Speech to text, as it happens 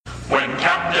when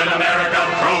Captain America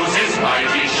throws his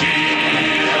mighty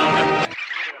shield.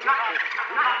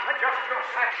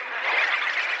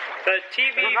 The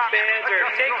TV fans are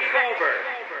taking over.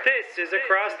 This is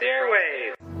Across the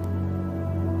Airwaves.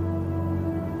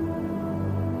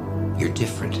 You're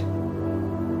different.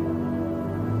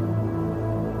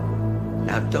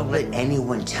 Now, don't let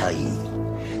anyone tell you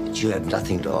that you have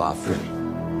nothing to offer.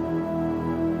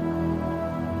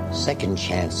 Second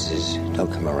chances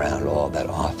don't come around all that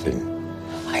often.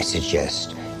 I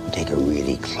suggest you take a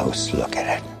really close look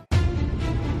at it.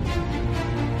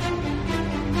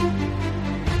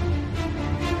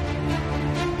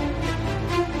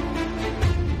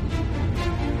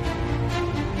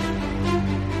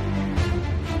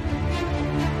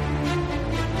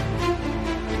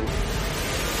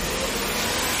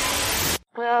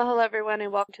 Well, hello everyone,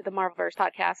 and welcome to the Marvelverse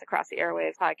podcast, Across the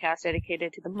Airwaves podcast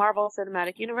dedicated to the Marvel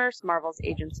Cinematic Universe, Marvel's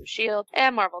Agents of S.H.I.E.L.D.,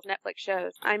 and Marvel's Netflix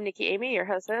shows. I'm Nikki Amy, your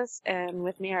hostess, and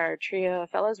with me are a trio of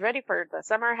fellows ready for the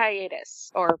summer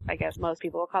hiatus, or I guess most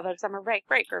people will call that a summer break,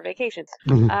 or vacation.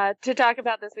 To talk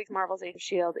about this week's Marvel's Agents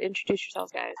of S.H.I.E.L.D., introduce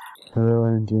yourselves, guys. Hello,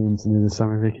 I'm James, and it's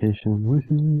summer vacation.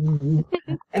 Woohoo!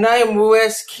 And I am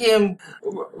Wes Kim.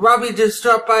 Robbie just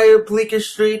dropped by Bleecker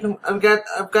Street. I've got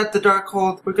the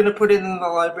Darkhold. We're gonna put it in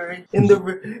the library. In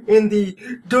the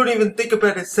don't even think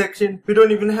about it section. We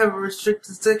don't even have a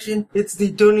restricted section. It's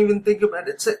the don't even think about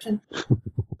it section.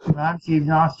 I'm Steve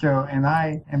Nostro, and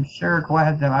I am sure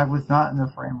glad that I was not in the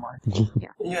framework.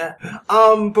 Yeah.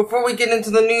 Before we get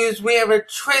into the news, we have a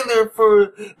trailer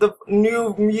for the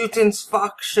New Mutants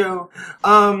Fox show.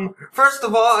 First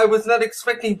of all, I was not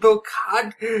expecting Bill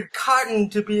Cotton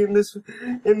to be in this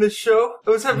show. I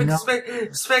was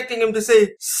expecting him to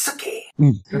say "sucky,"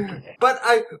 but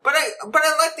I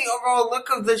like the overall look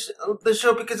of the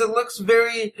show because it looks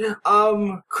very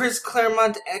Chris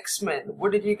Claremont X-Men.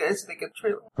 What did you guys think of the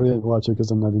trailer? I didn't watch it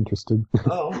because I'm not interested.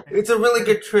 Oh, it's a really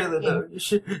good trailer though. You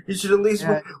should at least.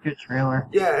 Yeah, it's a good trailer.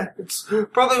 Yeah, it's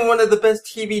probably one of the best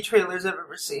TV trailers I've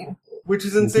ever seen. Which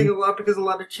isn't saying a lot because a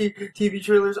lot of TV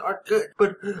trailers aren't good.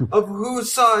 But of who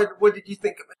saw it, what did you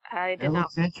think of it? I did It not.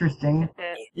 looks interesting.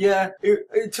 Yeah,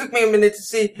 it took me a minute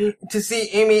to see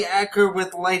Amy Acker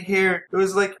with light hair. It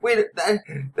was like, wait,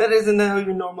 that isn't how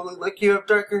you normally look. You have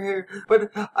darker hair.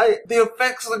 But the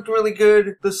effects looked really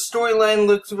good. The storyline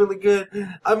looks really good.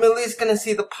 I'm at least gonna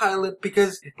see the pilot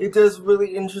because it does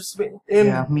really interest me. And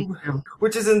Yeah, me too.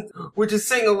 Which is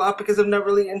saying a lot because I'm not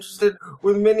really interested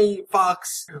with many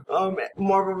Fox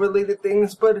Marvel related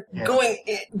things. But Yeah.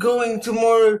 going to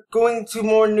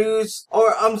more news,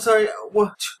 or I'm sorry,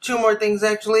 two more things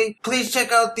actually. Please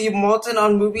check out the Malton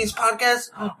on Movies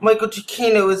podcast. Michael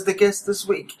Giacchino is the guest this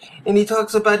week, and he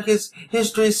talks about his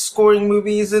history scoring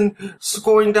movies and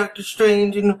scoring Doctor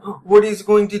Strange and what he's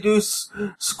going to do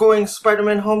scoring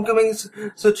Spider-Man Homecomings.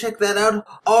 So check that out.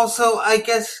 Also, I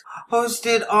guess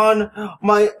hosted on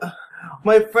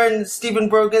my friend Stephen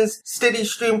Brogan's Steady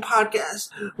Stream podcast.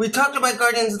 We talked about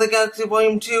Guardians of the Galaxy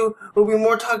Volume 2, but we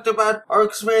more talked about our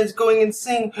experience going and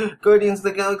seeing Guardians of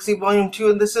the Galaxy Volume 2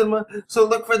 in the cinema. So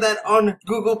look for that on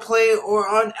Google Play or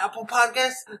on Apple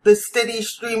Podcasts, the Steady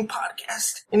Stream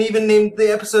podcast. And even named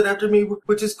the episode after me,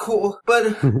 which is cool.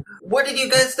 But what did you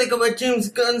guys think about James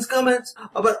Gunn's comments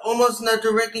about almost not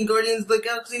directing Guardians of the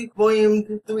Galaxy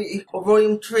Volume 3 or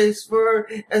Volume 3 for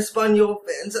Espanol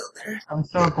fans out there? I'm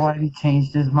so glad he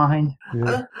changed his mind.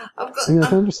 Yeah. I can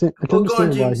understand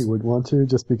why he would want to,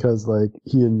 just because like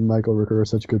he and Michael Rooker are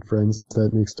such good friends.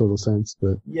 That makes total sense.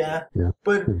 But yeah.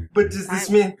 But does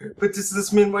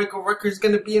this mean Michael Rooker's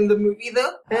gonna be in the movie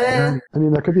though? I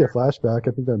mean, that could be a flashback.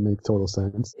 I think that makes total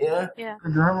sense. Yeah. The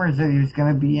rumors that he was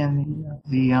going to be in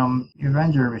the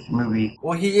Avengers movie.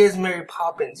 Well, he is Mary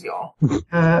Poppins, y'all.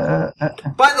 By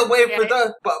the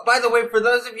way, for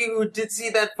those of you who did see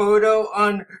that photo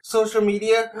on social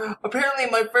media, apparently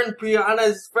my friend Brianna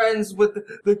is friends with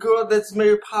the girl that's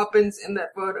Mary Poppins in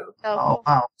that photo. Oh,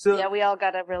 wow. So Yeah, we all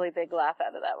got a really big laugh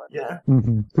out of that one.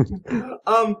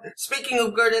 yeah. Speaking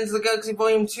of Guardians of the Galaxy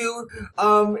Volume 2,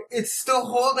 it's still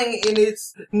holding in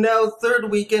its now third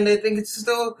weekend. I think it's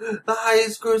still the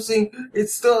highest grossing.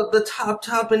 It's still the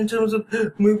top in terms of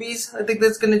movies. I think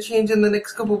that's going to change in the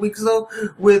next couple of weeks though,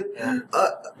 with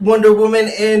Wonder Woman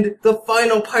and the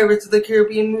final Pirates of the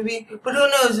Caribbean movie. But who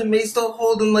knows? It may still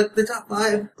hold in like the top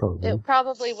 5. Probably. It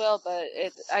probably will, but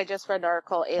I just read an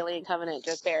article, Alien Covenant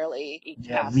just barely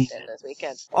passed it this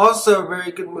weekend. Also a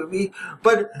very good movie.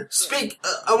 But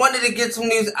I wanted to get some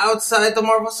news outside the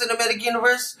Marvel Cinematic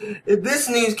Universe. This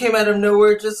news came out of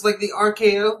nowhere, just like the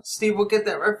RKO. Steve will get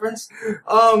that reference.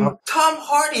 Tom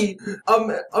Hardy,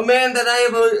 a man that I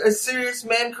have a serious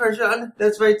man crush on.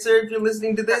 That's right, sir, if you're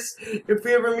listening to this. If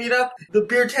we ever meet up, the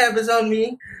beer tab is on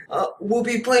me. Will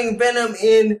be playing Venom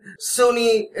in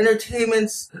Sony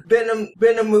Entertainment's Venom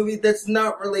movie that's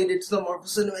not related to the Marvel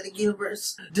Cinematic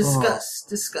Universe.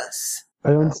 Discuss. I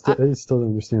still don't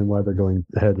understand why they're going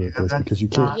ahead with this, because you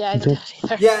can't. Yeah, I you don't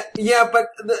can't either. Yeah, but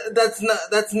that's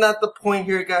not the point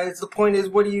here, guys. The point is,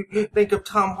 what do you think of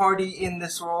Tom Hardy in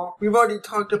this role? We've already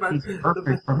talked about. He's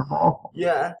perfect for the role.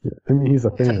 Yeah. I mean, he's a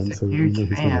fan, He's a so huge he's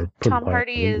fan. gonna put Tom a lot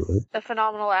Hardy into is it. a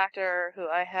phenomenal actor who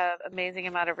I have amazing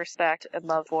amount of respect and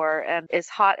love for, and is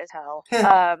hot as hell.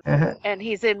 And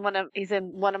he's in one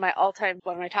of my top 5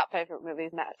 favorite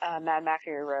movies, Mad Max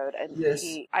Fury Road, and Yes.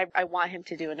 I want him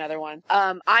to do another one.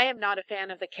 I am not a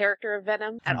fan of the character of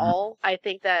Venom at all. I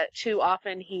think that too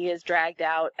often he is dragged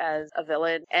out as a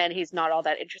villain, and he's not all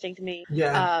that interesting to me.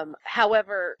 Yeah.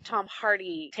 However, Tom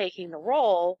Hardy taking the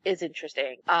role is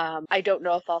interesting. I don't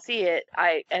know if I'll see it.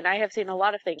 I have seen a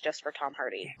lot of things just for Tom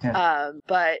Hardy.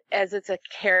 But as it's a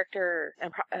character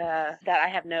that I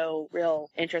have no real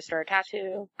interest or attached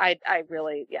to, I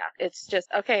really, it's just,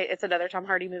 okay, it's another Tom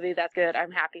Hardy movie. That's good.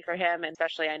 I'm happy for him, and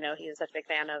especially I know he is such a big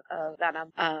fan of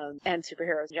Venom and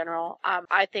superheroes in general.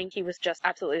 I think he was just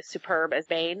absolutely superb as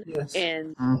Bane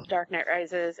in Dark Knight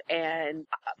Rises, and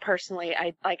personally,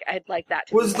 I'd like that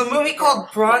to Was be the movie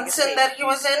called Bronson that he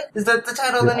was in? Is that the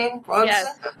title of the name? Bronson?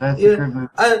 Yes. That's a good movie.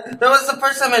 That was the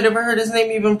first time I'd ever heard his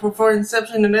name even before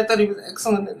Inception, and I thought he was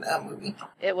excellent in that movie.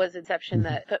 It was Inception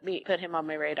that put him on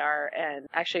my radar, and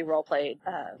actually role played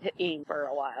Ian for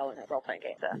a while in a role playing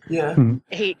game. So. Yeah.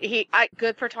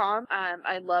 Good for Tom.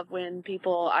 I love when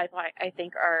people I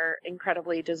think are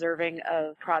incredibly deserving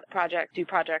of projects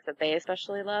that they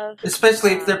especially love.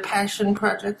 Especially if they're passion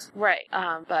projects. Right.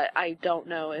 But I don't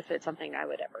know if it's something I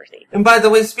would ever see. And by the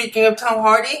way, speaking of Tom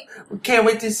Hardy, we can't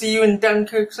wait to see you in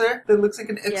Dunkirk, sir. That looks like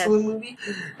an excellent movie.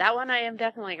 That one I am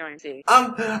definitely going to see.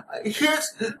 I'm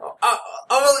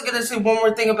only gonna say one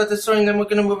more thing about the story, and then we're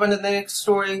gonna move on to the next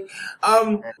story.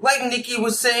 Like Nikki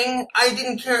was saying, I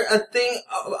didn't care a thing,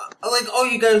 like all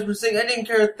you guys were saying, I didn't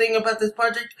care a thing about this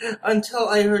project until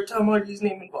I heard Tom Hardy's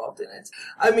name involved in it.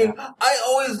 I mean, I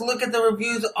always look at the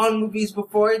reviews on movies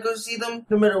before I go see them,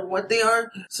 no matter what they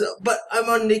are. So, but I'm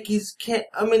in Nikki's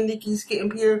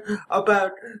camp here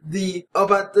about the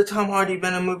Tom Hardy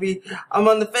Venom movie. I'm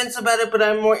on the fence about it, but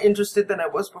I'm more interested than I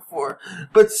was before.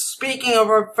 But speaking of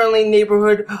our friendly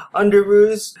neighborhood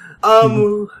Underoos,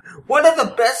 one of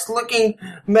the best looking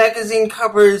magazine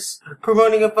covers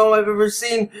promoting a film I've ever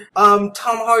seen, Tom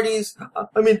Holland's,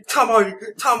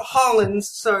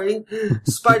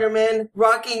 Spider-Man,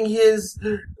 rocking his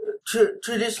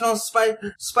traditional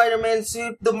Spider-Man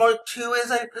suit, the Mark II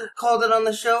as I called it on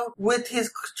the show, with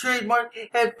his trademark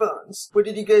headphones. What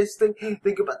did you guys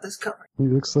think about this cover? He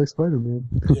looks like Spider-Man.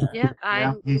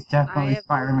 He's definitely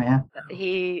Spider-Man.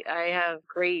 I have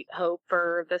great hope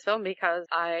for this film because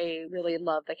I really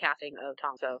love the casting of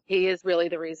Tom. So he is really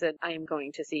the reason I am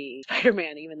going to see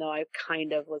Spider-Man, even though I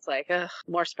kind of was like,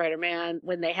 more Spider-Man.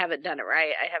 When they haven't done it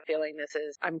right, I have a feeling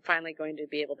I'm finally going to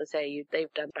be able to say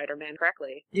they've done Spider-Man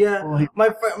correctly. Yeah, my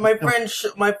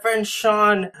friend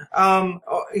Sean,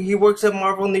 he works at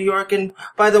Marvel New York, and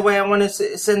by the way, I want to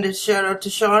send a shout out to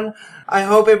Sean. I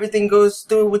hope everything goes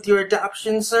through with your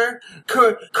adoption, sir.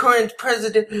 Current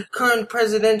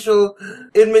presidential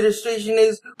administration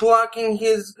is blocking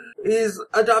his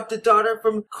adopted daughter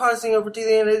from crossing over to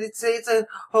the United States. I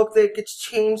hope that gets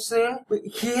changed soon.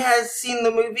 He has seen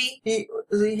the movie. He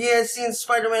has seen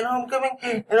Spider-Man Homecoming,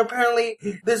 and apparently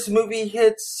this movie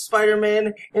hits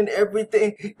Spider-Man and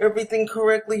everything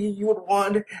correctly you would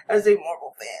want as a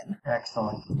Marvel fan.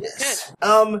 Excellent. Yes.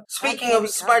 Speaking of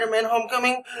Spider-Man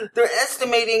Homecoming, they're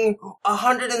estimating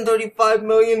 $135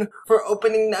 million for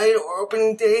opening night or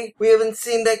opening day. We haven't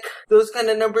seen those kind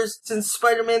of numbers since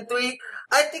Spider-Man 3.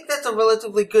 I think that's a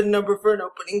relatively good number for an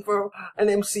opening for an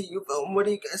MCU film. What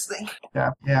do you guys think?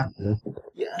 Yeah. Yeah.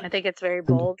 I think it's very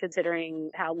bold considering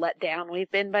saying how let down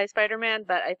we've been by Spider-Man,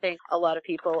 but I think a lot of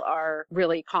people are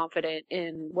really confident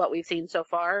in what we've seen so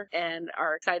far and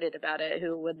are excited about it,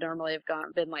 who would normally have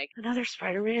been like, another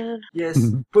Spider-Man? Yes,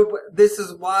 but this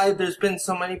is why there's been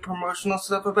so many promotional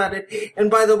stuff about it. And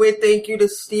by the way, thank you to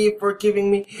Steve for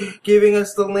giving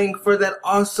us the link for that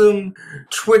awesome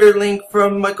Twitter link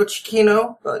from Michael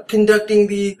Cicchino, conducting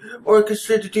the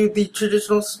orchestra to do the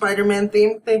traditional Spider-Man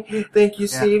theme. Thank you,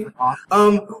 Steve.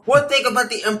 One thing about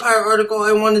the Empire article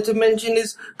I wanted to mention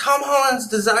is Tom Holland's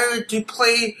desire to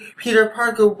play Peter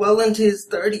Parker well into his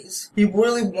 30s. He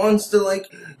really wants to,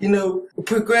 like, you know,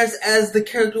 progress as the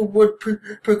character would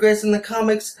progress in the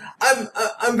comics.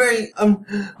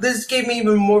 This gave me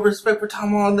even more respect for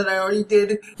Tom Holland than I already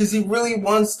did, because he really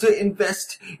wants to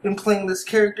invest in playing this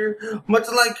character. Much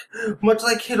like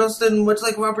Hiddleston, much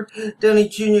like Robert Downey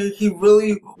Jr., he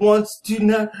really wants to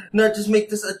not just make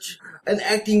this an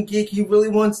acting gig. He really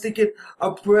wants to get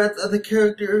a breath of the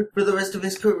character for the rest of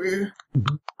his career.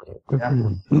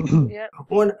 Yep.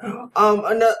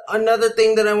 Another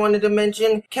thing that I wanted to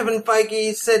mention, Kevin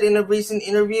Feige said in a recent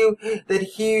interview that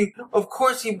he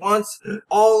wants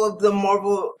all of the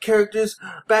Marvel characters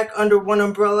back under one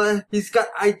umbrella. He's got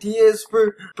ideas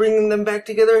for bringing them back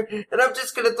together, and I'm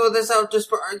just gonna throw this out just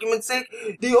for argument's sake.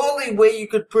 The only way you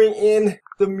could bring in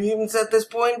the mutants at this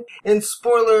point, and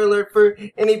spoiler alert for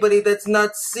anybody that's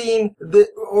not seen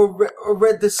or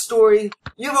read the story,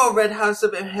 you've all read House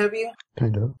of M, have you?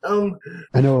 Kind of.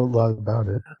 I know a lot about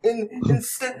it.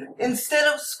 Instead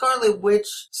of Scarlet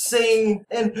Witch saying,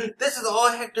 and this is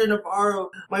all Hector Navarro,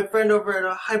 my friend over at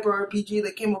a Hyper RPG,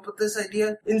 that came up with this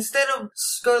idea. Instead of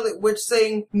Scarlet Witch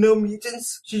saying no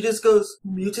mutants, she just goes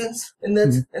mutants, and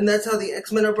that's how the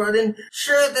X-Men are brought in.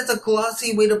 Sure, that's a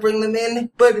glossy way to bring them in,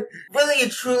 but really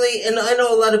and truly, and I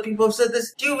know a lot of people have said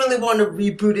this, do you really want a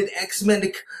rebooted X-Men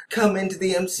to come into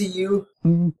the MCU?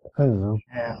 I don't know.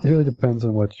 Yeah. It really depends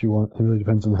on what you want. It really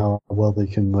depends on how well they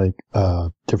can, like,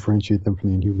 differentiate them from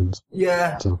the Inhumans.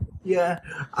 Yeah. So. Yeah.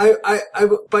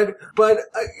 But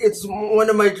it's one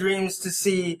of my dreams to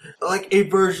see, like, a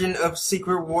version of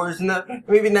Secret Wars.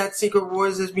 Maybe not Secret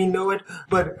Wars as we know it,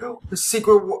 but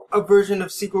a version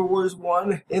of Secret Wars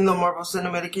 1 in the Marvel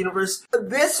Cinematic Universe.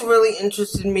 This really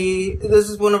interested me. This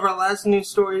is one of our last news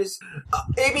stories.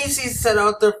 ABC set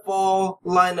out their fall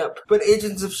lineup, but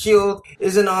Agents of S.H.I.E.L.D.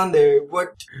 isn't on there.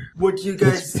 What you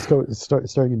guys... It's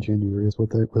starting in January is what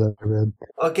I read.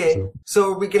 Okay,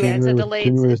 so are we gonna...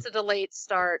 It's a delayed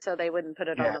start, so they wouldn't put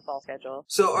it on the fall schedule.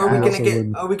 So are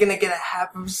we gonna get a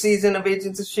half of a season of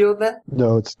Agents of S.H.I.E.L.D. then?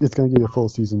 No, it's gonna give you a full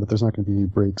season, but there's not gonna be any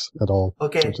breaks at all.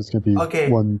 Okay. So it's just gonna be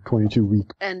one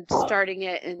 22-week. And starting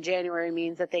it in January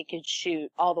means that they could shoot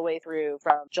all the way through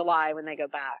from July when they go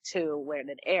back to when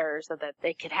it airs, so that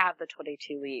they could have the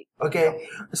 22-week. Okay,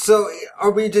 so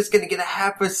are we just gonna get a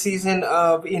half a season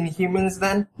of Inhumans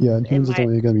then? Yeah, Inhumans is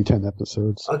only gonna be 10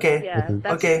 episodes. Okay. Yeah,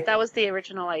 that was the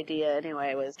original idea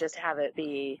anyway, was just to have it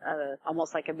be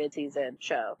almost like a mid-season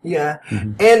show. Yeah,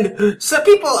 and some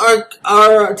people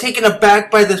are taken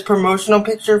aback by this promotional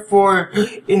picture for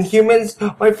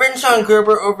Inhumans. My friend Sean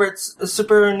Gerber over at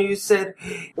Superhero News said,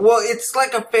 well, it's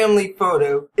like a family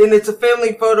photo, and it's a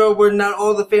family photo where not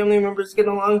all the family members get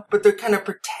along, but they're kind of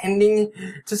pretending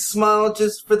to smile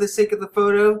just for the sake of the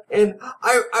photo, and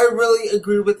I really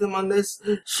agree with him on this.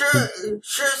 Sure,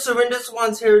 Serinda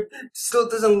Swan's hair still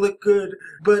doesn't look good,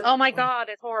 but... Oh my god,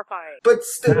 it's horrifying. But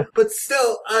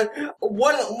still,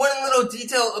 one little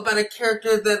detail about a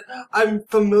character that I'm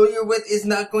familiar with is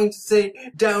not going to say,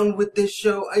 down with this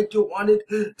show, I don't want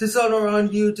it, dishonor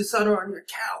on you, dishonor on your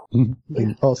cow.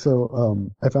 Also,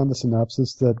 I found the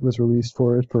synopsis that was released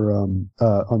for it on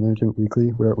Entertainment Weekly,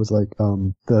 where it was like,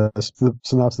 the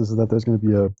synopsis is that there's going to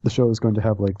be the show is going to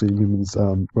have like the Inhumans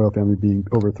royal family being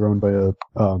overthrown by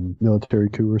a military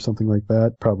coup or something like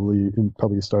that, probably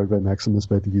started by Maximus,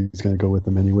 but I think he's going to go with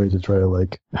them anyway to try to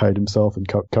like hide himself and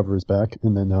cover his back,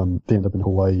 and then they end up in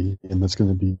Hawaii, and that's going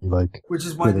to be like, which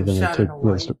is why they're shot in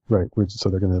Hawaii. Right, so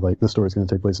they're going to like, the story's going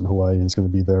to take place in Hawaii, and it's going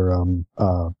to be their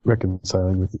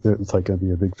reconciling with, it's like going to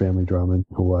be a big family drama in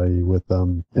Hawaii with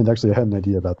and actually I had an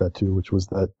idea about that too, which was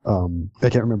that I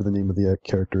can't remember the name of the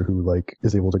character who like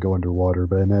is able to go underwater,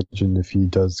 but I imagine if he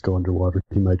does go underwater,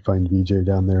 he might find VJ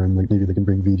down there, and like maybe they can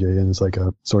bring VJ in as like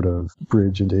a sort of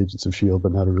bridge into Agents of of Shield,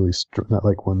 but not a really not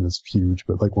like one that's huge,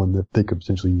 but like one that they could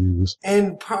potentially use.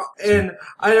 And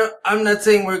I'm not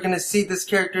saying we're gonna see this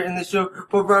character in the show,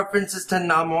 but references to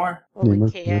Namor. Well, we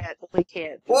Namor, can't. yeah. We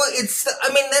can't. Well,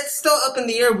 that's still up in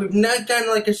the air. We've not gotten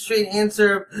like a straight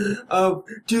answer of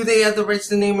do they have the rights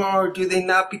to Namor or do they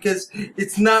not, because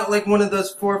it's not like one of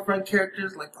those forefront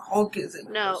characters like the Hulk is.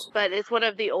 No, but it's one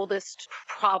of the oldest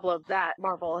problems that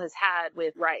Marvel has had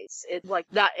with rights. It's like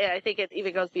not. I think it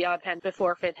even goes beyond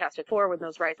before Fantastic Four when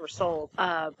those rights were sold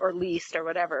or leased or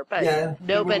whatever. But yeah,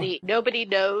 nobody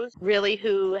knows really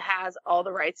who has all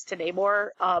the rights to Namor.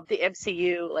 The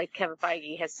MCU, like Kevin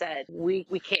Feige has said, we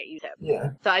can't use him.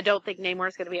 Yeah. So I don't think Namor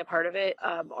is going to be a part of it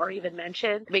or even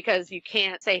mentioned, because you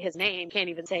can't say his name, can't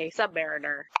even say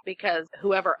Submariner, because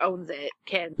whoever owns it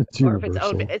can. It's or if it's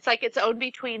Universal. owned, it's like it's owned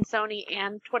between Sony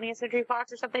and 20th Century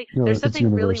Fox or something. No, There's it's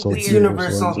something really Universal. weird. It's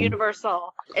Universal.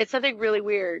 Universal. It's something really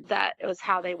weird that it was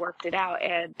how they worked it out,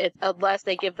 and unless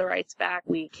they give the rights back,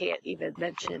 we can't even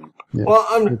mention. Yeah. Well,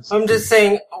 I'm just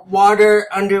saying, water,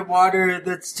 underwater.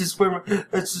 That's just where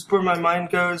my mind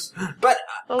goes. But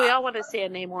Well, we all want to see a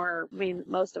Namor. I mean,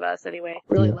 most of us anyway,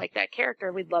 really like that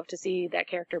character. We'd love to see that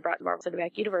character brought to Marvel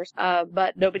Cinematic Universe.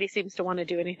 But nobody seems to want to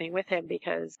do anything with him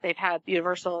because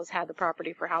Universal has had the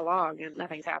property for how long and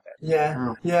nothing's happened.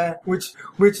 yeah, which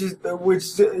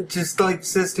just like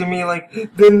says to me, like,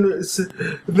 then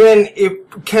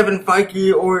if Kevin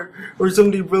Feige or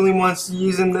somebody really wants to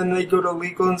use him, then they go to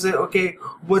legal and say, okay,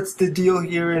 what's the deal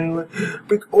here? And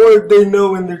or they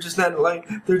know and they're just not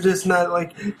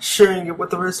sharing it with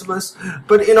the rest of us.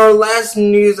 But in our last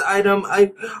news item,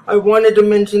 I wanted to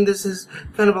mention this as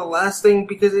kind of a last thing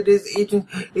because it is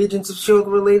Agents of S.H.I.E.L.D.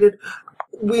 related.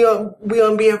 We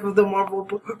on behalf of the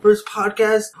Marvelverse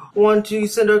podcast want to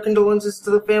send our condolences to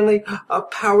the family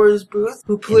of Powers Booth,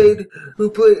 who played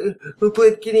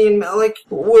Gideon Malik.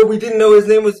 Well, we didn't know his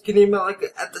name was Gideon Malik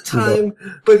at the time,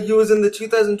 but he was in the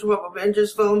 2012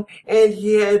 Avengers film, and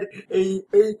he had a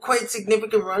quite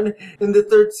significant run in the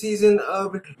third season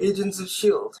of Agents of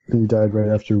S.H.I.E.L.D. And he died right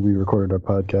after we recorded our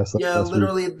podcast last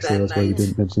literally week, that so that's why we night.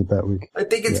 didn't mention it that week. I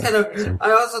think it's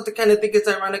I also kind of think it's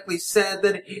ironically sad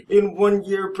that in 1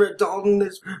 year, Brett Dalton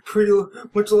has pretty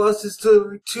much lost his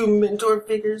two mentor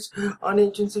figures on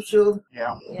Agents of S.H.I.E.L.D.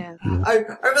 Yeah. Yeah. I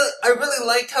really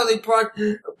liked how they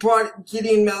brought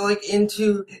Gideon Malik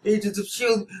into Agents of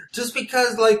S.H.I.E.L.D. just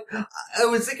because, like, I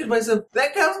was thinking to myself,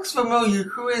 that guy looks familiar,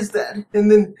 who is that? And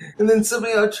then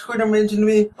somebody on Twitter mentioned to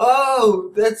me,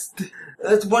 oh, that's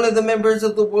one of the members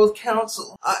of the World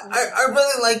Council. I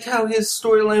really liked how his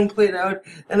storyline played out,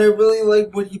 and I really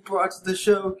liked what he brought to the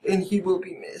show, and he will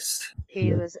be missed.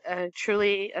 He was a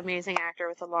truly amazing actor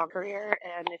with a long career,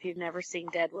 and if you've never seen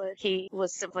Deadwood, he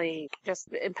was simply just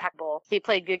impeccable. He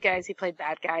played good guys, he played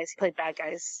bad guys,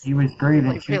 He was great in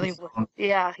like, really, Tombstone.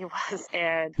 yeah, he was,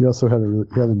 and He also had an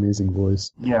amazing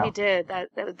voice. Yeah. he did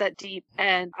that deep,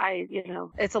 and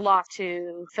it's a loss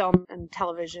to film and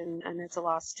television, and it's a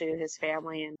loss to his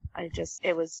family, and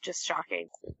it was just shocking.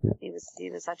 Yeah. He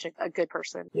was such a good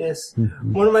person. Yes.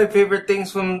 Mm-hmm. One of my favorite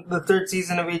things from the third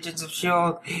season of Agents of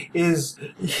S.H.I.E.L.D. is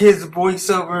his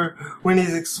voiceover when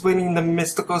he's explaining the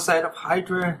mystical side of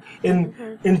Hydra and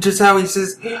just how he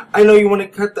says, I know you want to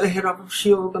cut the head off of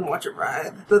S.H.I.E.L.D. and watch it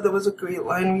writhe. I thought that was a great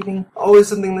line reading. Always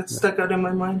something that stuck out in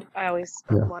my mind. I always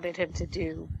Yeah. wanted him to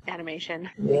do animation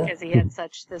Yeah. because he had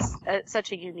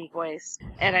such a unique voice,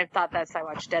 and I thought that since I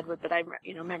watched Deadwood. But I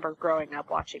remember growing up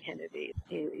watching him.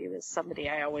 He was somebody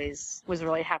I always was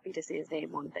really happy to see his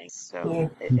name on things. So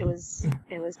it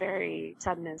was very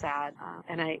sudden and sad,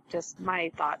 and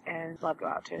my thought and love go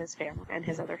out to his family and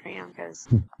his other fans because.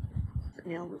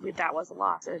 That was a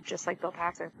loss, just like Bill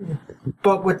Paxton.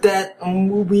 But with that,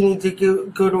 we need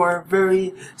to go to our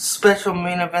very special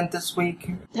main event this week.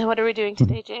 And what are we doing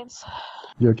today, James?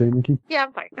 You okay, Nikki? Yeah,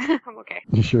 I'm fine. I'm okay.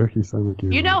 You sure? You sound like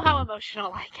you. You know how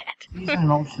emotional I get. He's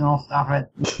emotional, stop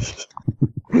it.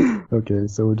 Okay,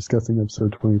 so we're discussing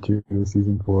episode 22 of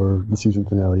season 4, the season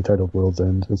finale titled World's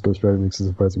End, as Ghost Rider makes a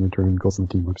surprising return and calls on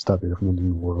the team to stop Ada from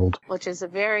ending the world. Which is a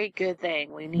very good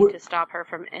thing. We need to stop her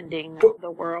from ending the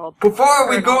world. Before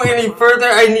we go any further,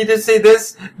 I need to say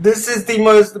this. This is the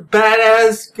most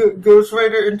badass Ghost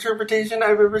Rider interpretation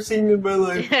I've ever seen in my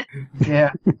life.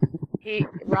 Yeah.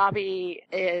 Robbie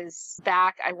is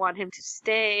back. I want him to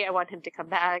stay. I want him to come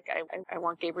back. I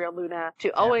want Gabriel Luna to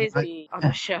always be on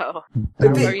the show.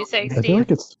 What are you saying, I feel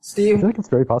like it's Steve? I feel like it's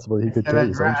very possible he could carry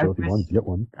his own show if he wanted to get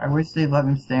one. I wish they'd let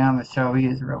him stay on the show. He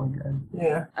is really good.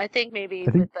 Yeah. I think maybe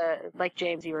with the, like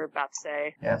James, you were about to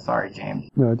say. Yeah, sorry, James.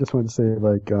 No, I just wanted to say,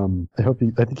 like,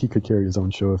 I think he could carry his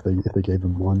own show if they gave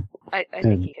him one. I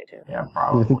think he could too. Yeah, And I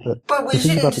probably. think that But we the thing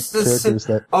shouldn't about the just characters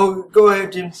that Oh, go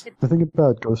ahead, James. the thing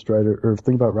about Ghost Rider, or the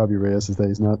thing about Robbie Reyes, is that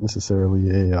he's not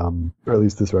necessarily or at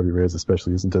least this Robbie Reyes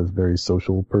especially isn't a very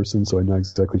social person. So I'm not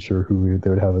exactly sure who they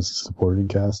would have as a supporting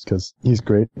cast, because he's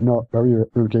great. No,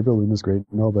 Gabriel Luna's great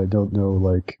and all, but I don't know,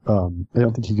 like, I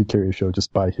don't think he could carry a show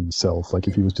just by himself. Like,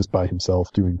 if he was just by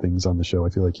himself doing things on the show, I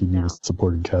feel like he'd need a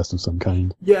supporting cast of some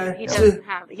kind. Yeah. He doesn't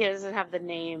have the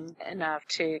name enough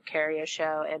to carry a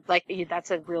show, and like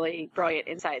that's a really brilliant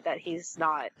insight that he's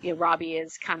not. Robbie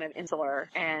is kind of insular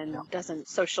and doesn't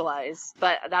socialize,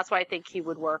 but that's why I think he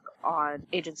would work on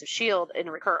Agents of Shield on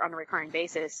a recurring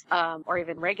basis, or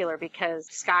even regular, because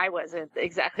Skye wasn't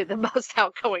exactly the most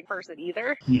outgoing person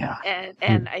either. Yeah.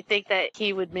 And I think that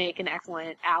he would make an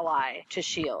excellent ally to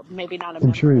Shield. Maybe not a I'm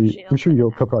member sure of he, Shield. I'm sure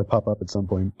he'll probably pop up at some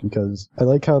point, because I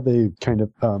like how they kind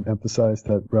of emphasize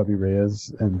that Robbie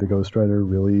Reyes and the Ghost Rider,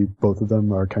 really, both of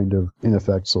them are kind of, in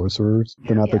effect, sorcerers.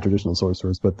 They're not the traditional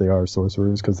sorcerers, but they are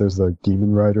sorcerers, because there's the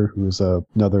Demon Rider, who's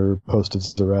another host of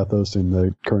Zarathos in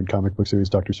the current comic book series,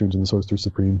 Doctor Strange and the Sorcerer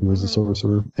Supreme, who is a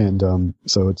sorcerer. And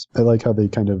so I like how they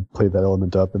kind of played that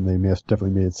element up, and they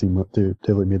definitely made it seem, they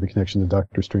definitely made the connection to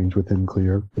Doctor Strange with him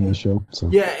clear in the show. So.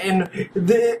 Yeah, and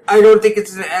I don't think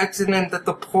it's an accident that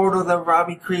the portal that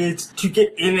Robbie creates to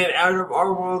get in and out of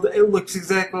our world, it looks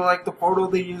exactly like the portal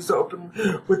they used to open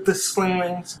with the sling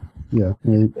rings. Yeah,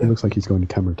 it looks like he's going to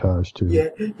Camertage too. Yeah,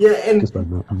 and just by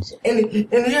mountains. And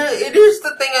here's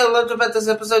the thing I loved about this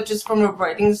episode, just from a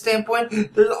writing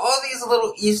standpoint. There's all these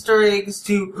little Easter eggs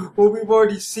to what we've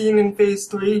already seen in Phase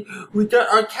 3. We got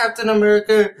our Captain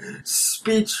America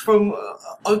speech from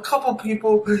a couple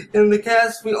people in the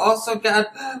cast. We also got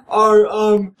our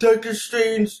Doctor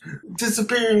Strange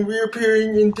disappearing,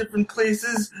 reappearing in different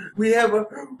places. We had a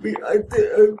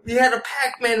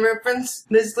Pac-Man reference.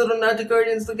 Nice little nod to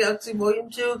Guardians of the Galaxy Volume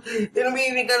 2. And we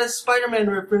even got a Spider-Man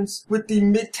reference with the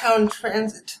Midtown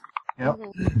Transit. Yep.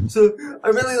 So, I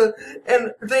really love,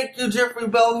 and thank you, Jeffrey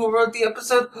Bell, who wrote the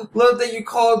episode. Love that you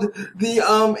called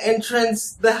the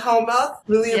entrance the Hellmouth.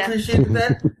 Really appreciated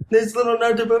that. Nice little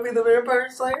nod to Buffy the Vampire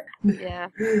Slayer. Yeah.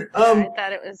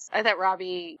 I thought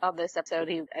Robbie on this episode,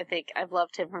 I've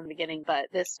loved him from the beginning, but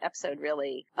this episode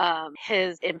really,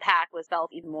 his impact was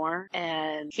felt even more,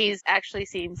 and he's actually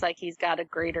seems like he's got a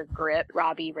greater grip.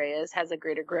 Robbie Reyes has a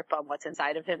greater grip on what's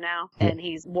inside of him now, and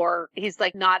he's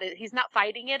not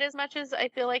fighting it as much as I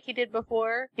feel like he did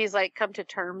before. He's like come to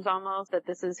terms almost that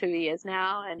this is who he is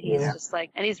now, and he's just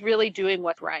like, and he's really doing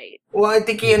what's right. Well, I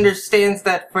think he understands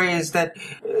that phrase that,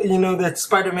 that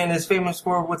Spider-Man is famous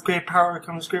for, with great power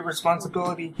comes great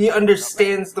responsibility. He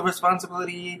understands the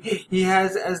responsibility he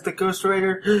has as the Ghost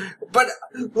Rider. But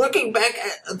looking back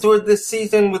toward this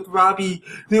season with Robbie,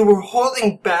 they were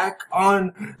holding back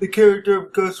on the character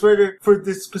of Ghost Rider for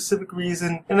this specific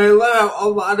reason. And I love how a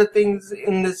lot of things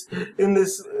in this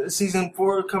season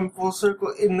 4 come full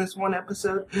circle in this one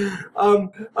episode. I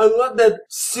love that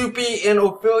Soupy and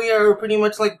Ophelia are pretty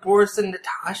much like Boris and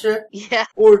Natasha. Yeah.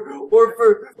 Or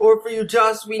for you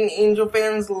Joss Whedon Angel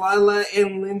fans, Lila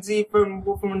and Lindsay from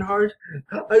Wolfram and Hart.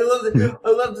 I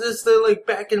love this, the like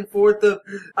back and forth of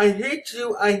I hate you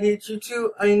too, I need you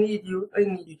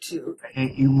too. I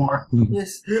hate you more.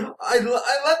 Yes. I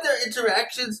love their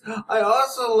interactions. I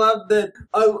also love that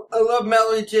I love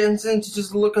Mallory Jansen to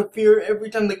just look of fear every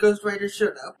time the Ghost Rider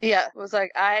showed up. Yeah, it was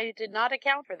like, I did not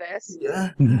account for this.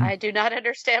 Yeah. I do not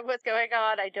understand what's going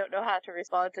on. I don't know how to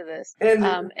respond to this. And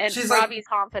Robbie's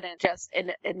confidence just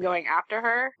in going after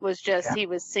her was just, he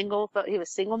was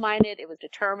single-minded, it was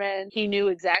determined, he knew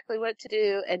exactly what to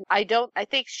do, and I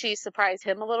think she surprised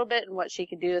him a little bit in what she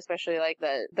could do, especially like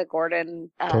the Gordon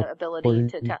ability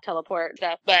to teleport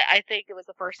stuff. But I think it was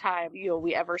the first time,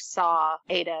 we ever saw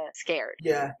Ada scared.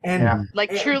 Yeah. And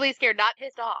truly scared, not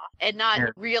pissed off, and not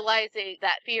realizing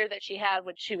that fear that she had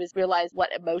when she realized what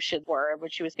emotions were, when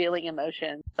she was feeling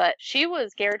emotions. But she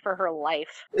was scared for her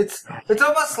life. It's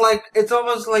almost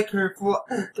like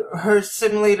her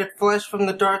simulated flesh from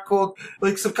the Darkhold,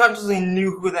 like subconsciously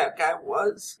knew who that guy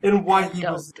was and why he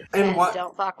was, and why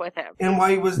don't fuck with him, and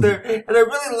why he was there. And I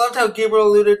really loved how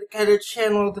Gabriel Luna kind of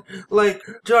channeled like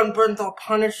John Bernthal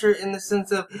Punisher, in the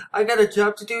sense of, I got a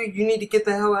job to do, you need to get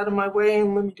the hell out of my way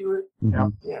and let me do it. Yeah.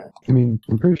 Yeah. I mean,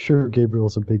 I'm pretty sure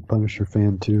Gabriel's a big Punisher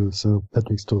fan too, so that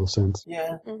makes total sense.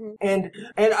 Yeah. Mm-hmm. And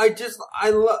I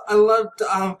loved,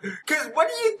 cause what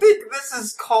do you think this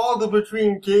is called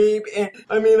between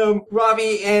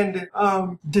Robbie and,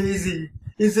 Daisy?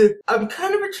 Is it, I'm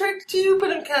kind of attracted to you,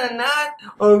 but I'm kind of not?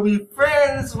 Are we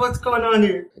friends? What's going on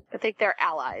here? I think they're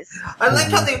allies. I like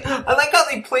how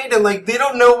they played it. Like, they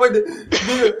don't know what,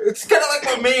 it's kind of like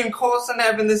what May and Coulson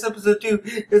have in this episode too.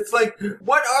 It's like,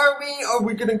 what are we? Are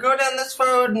we gonna go down this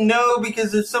road? No,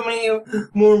 because there's so many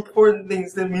more important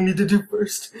things that we need to do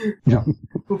first. Yeah.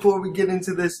 Before we get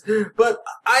into this. But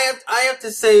I have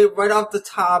to say right off the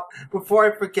top, before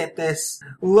I forget this,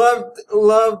 loved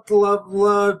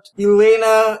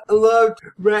Elena, loved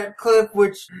Radcliffe,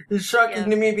 which is shocking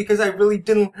to me because I really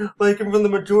didn't like him for the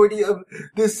majority of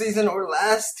this season or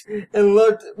last, and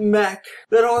loved Mac.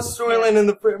 That whole storyline in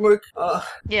the framework.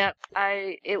 Yep,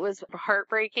 it was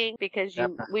heartbreaking because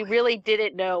we really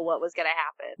didn't know what was going to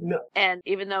happen. No. And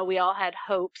even though we all had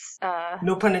hopes,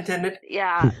 no pun intended.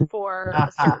 Yeah, for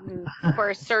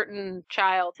a certain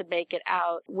child to make it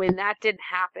out, when that didn't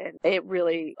happen, it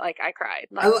really, like, I cried.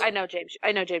 Like, I know James,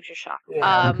 you're shocked.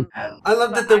 Yeah. I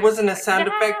love that there wasn't a sound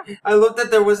effect. I love that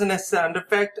there wasn't a sound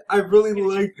effect. I really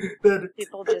like that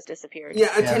people just disappeared.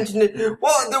 Yeah, attention to,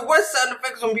 well, there was sound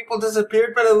effects when people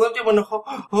disappeared, but I loved it when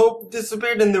Hope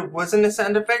disappeared and there wasn't a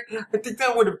sound effect. I think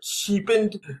that would have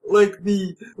cheapened, like,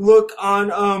 the look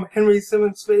on Henry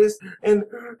Simmons' face, and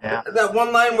that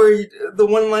one line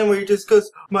where he just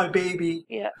goes, my baby.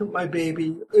 Yeah. My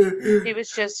baby.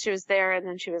 She was there and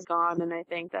then she was gone, and I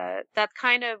think that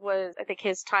kind of was, I think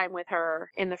his time with her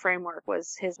in the framework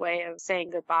was his way of saying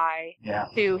goodbye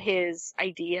to his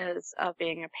ideas of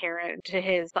being a parent, to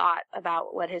his thought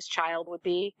about what his child would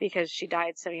be, because she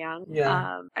died so young.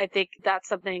 Yeah. I think that's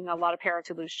something a lot of parents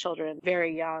who lose children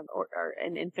very young or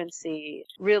in infancy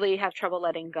really have trouble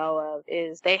letting go of,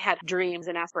 is they had dreams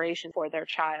and aspirations for their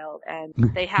child, and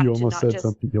they have You to almost not said just...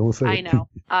 something. You almost said I it. know.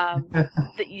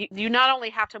 You not only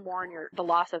have to mourn the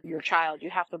loss of your child, you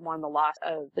have to mourn the loss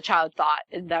of the child thought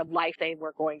and the life they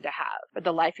were going to have, or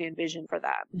the life you envisioned for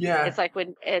them. Yeah. It's like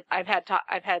I've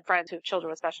had friends who have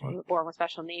children born with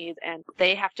special needs, and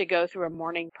they have to go through a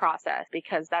mourning process,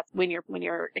 because that's when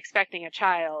you're expecting a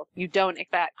child, you don't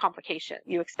expect complication.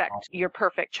 You expect your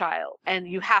perfect child, and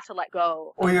you have to let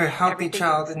go. Or your healthy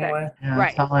child anyway. Yeah,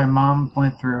 right. That's how my mom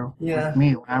went through with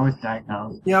me when I was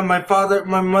diagnosed. Yeah, my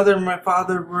mother and my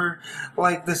father were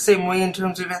like the same way in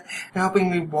terms of helping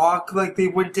me walk. Like, they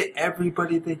went to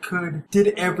everybody they could, did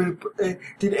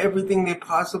everything they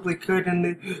possibly could,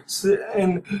 and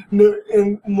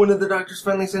one of the doctors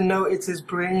finally said, no, it's his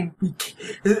brain.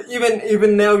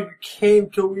 Even now, you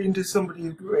can't go into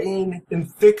somebody's brain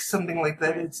and fix something like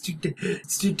that. It's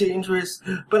too dangerous.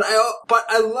 But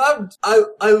I loved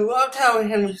how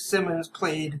Henry Simmons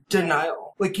played denial.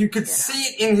 Like, you could see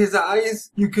it in his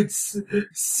eyes. You could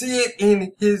see it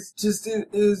in his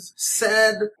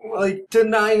sad, like,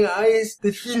 denying eyes,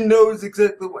 that he knows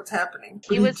exactly what's happening.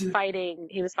 He was fighting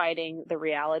the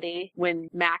reality, when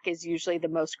Mac is usually the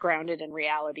most grounded in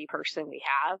reality person we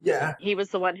have. Yeah. He was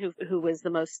the one who was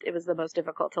the most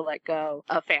difficult to let go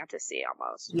of fantasy,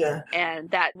 almost. Yeah.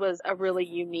 And that was a really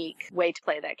unique way to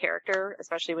play that character,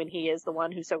 especially when he is the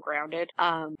one who's so grounded.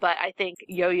 But I think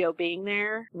Yo-Yo being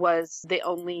there was the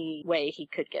only way he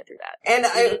could get through that. And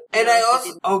I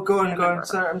also go on.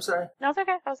 I'm sorry. No, it's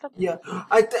okay. I was done. Yeah.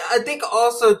 I think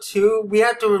also too, we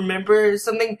have to remember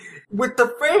something with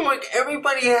the framework.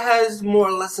 Everybody has more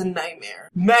or less a nightmare.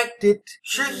 Mac did.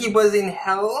 Sure, he was in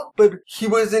hell, but he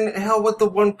was in hell with the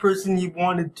one person he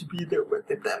wanted to be there with,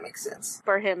 if that makes sense.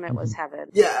 For him, it was heaven.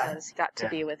 Yeah. Because he got to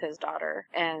be with his daughter.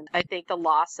 And I think the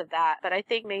loss of that, but I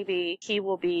think maybe he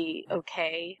will be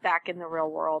okay back in the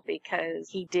real world, because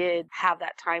he did have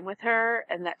that time with her,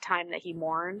 and that time that he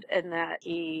mourned, and that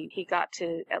he got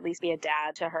to at least be a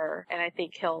dad to her. And I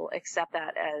think he'll accept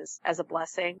that as a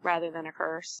blessing rather than a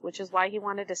curse, which is why he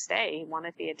wanted to stay. He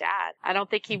wanted to be a dad. I don't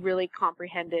think he really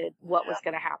comprehended what was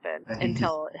going to happen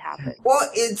until it happened. Well,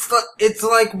 it's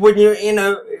like when you're in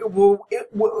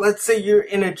let's say you're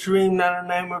in a dream, not a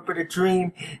nightmare, but a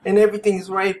dream, and everything's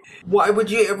right. Why would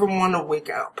you ever want to wake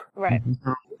up? Right.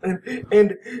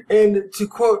 And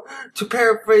to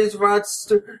paraphrase Rod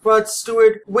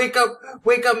Stewart, wake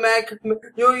up, Mac.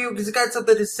 Yo-Yo's got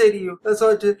something to say to you. That's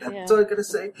all I gotta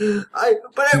say.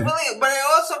 But I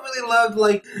also really loved,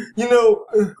 like,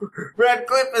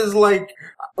 Radcliffe is like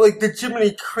the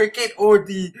Jiminy Cricket, or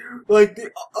like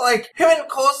him and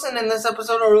Coulson in this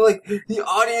episode are like the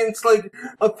audience, like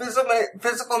a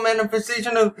physical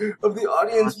manifestation of the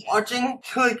audience watching.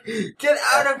 Like, get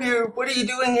out of here! What are you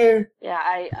doing here? Yeah,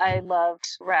 I loved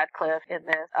Radcliffe in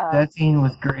this. That scene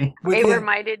was great. It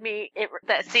reminded me,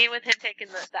 that scene with him taking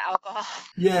the alcohol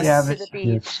Yes. to the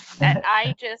beach. And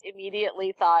I just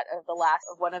immediately thought of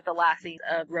one of the last scenes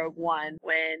of Rogue One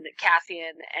when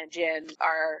Cassian and Jyn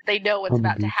they know what's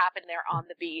about to happen there on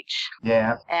the beach.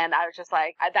 Yeah. And I was just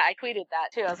like, I tweeted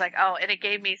that too. I was like, oh, and it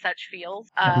gave me such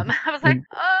feels. I was like,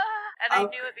 and I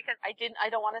knew it because I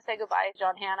don't want to say goodbye to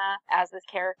John Hannah as this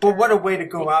character. But what a way to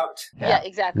go out. Yeah,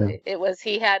 exactly. Yeah. It was,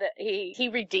 he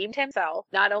redeemed himself,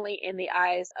 not only in the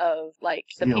eyes of, like,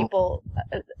 the people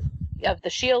of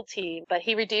the SHIELD team, but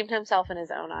he redeemed himself in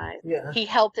his own eyes. Yeah. He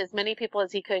helped as many people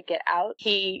as he could get out.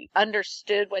 He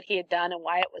understood what he had done and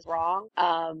why it was wrong.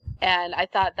 And I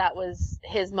thought that was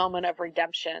his moment of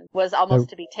redemption, was almost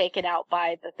to be taken out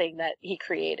by the thing that he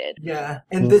created. Yeah.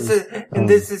 And this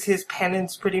is his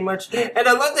penance pretty much. And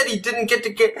I love that he didn't get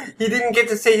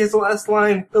to say his last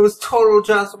line. That was total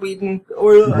Joss Whedon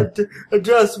or a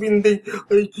Joss Whedon thing.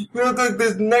 Like, you know,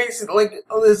 this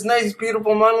nice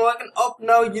beautiful monologue, and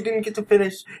no, you didn't get to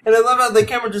finish. And I love how the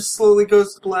camera just slowly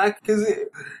goes black,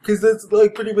 because that's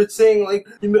like pretty much saying, like,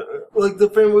 you know, like the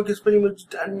framework is pretty much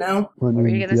done now. Well, What were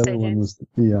you gonna say, the other one James?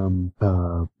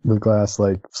 was the glass,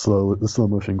 like the slow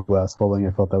motion glass falling.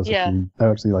 I felt that was that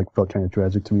actually like felt kind of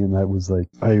tragic to me, and that was like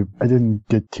I didn't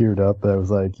get teared up, but I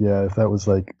was like, yeah, if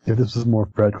this was more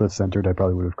Radcliffe centered, I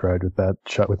probably would have cried with that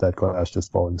shot with that glass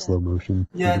just falling slow motion.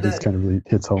 Yeah, it just kind of really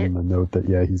hits home the note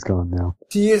that he's gone now.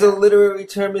 To use a literary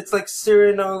term, it's like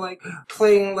Cyrano, like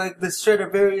playing like the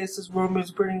Stradivarius as Rome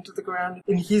is burning to the ground,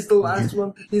 and he's the last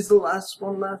one. He's the last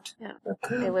one left. Yeah,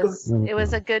 it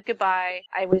was a good goodbye.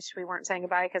 I wish we weren't saying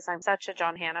goodbye because I'm such a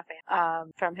John Hannah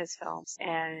fan from his films,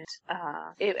 and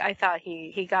I thought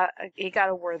he got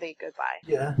a worthy goodbye.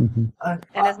 Yeah. And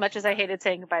as much as I hated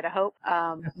saying goodbye to Hope,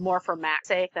 more for Mac's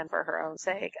sake than for her own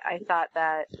sake, I thought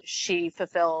that she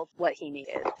fulfilled what he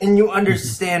needed. And you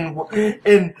understand,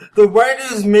 and the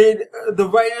writers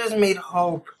made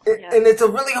Hope, and it's a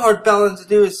really hard balance to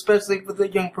do, especially for the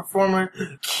young performer.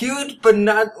 Cute, but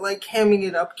not like hamming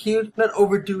it up cute, not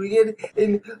overdoing it.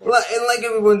 And like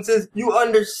everyone says, you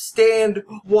understand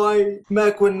why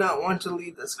Mac would not want to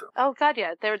leave this girl. Oh God,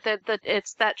 yeah.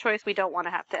 It's that choice we don't want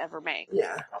to have to ever make.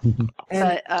 Yeah.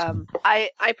 But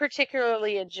I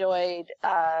particularly enjoyed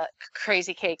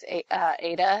Crazy Cake's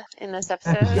Ada in this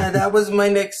episode. Yeah, that was my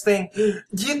next thing. Do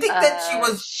you think that she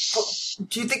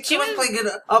was playing it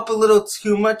up a little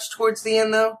too much towards the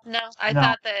end, though? No, I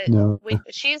thought that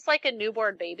she's like a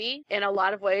newborn baby in a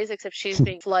lot of ways, except she's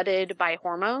being flooded by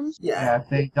hormones. Yeah, if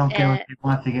they don't get what they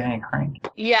want, they get any crank.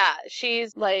 Yeah,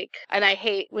 she's like, and I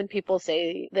hate when people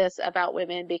say this about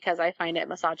women because I find it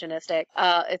misogynistic.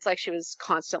 It's like she was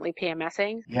constantly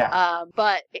PMSing. Yeah.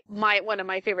 But one of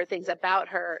my favorite things about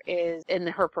her is in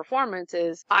her performance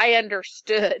is I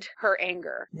understood her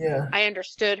anger. Yeah. I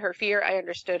understood her fear. I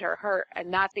understood her hurt,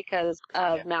 and that's because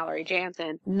of Mallory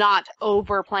Jansen not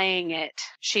overplaying it.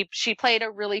 She played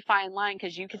a really fine line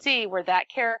because you could see where that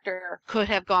character could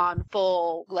have gone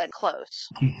full Glenn Close.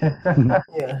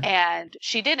 Yeah. And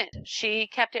she didn't. She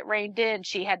kept it reined in.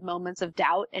 She had moments of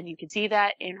doubt, and you could see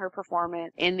that in her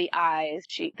performance, in the eyes.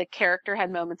 The character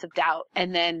had moments of doubt,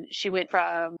 and then she went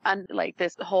from like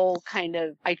this whole kind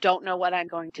of I don't know what I'm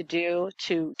going to do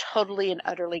to totally and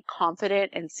utterly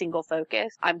confident and single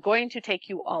focused. I'm going to take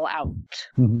you all out.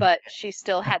 But she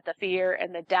still had the fear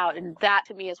and the doubt, and that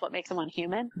to me is what makes someone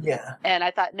human. Yeah. And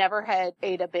I thought never had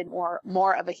Ada been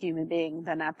more of a human being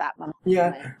than at that moment.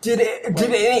 Yeah. Did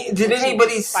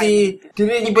anybody see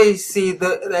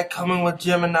that coming with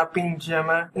Gemma not being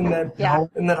Gemma in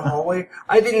that hallway?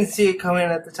 I didn't see it coming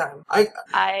at the time.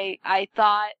 I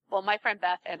thought, well, my friend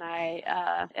Beth and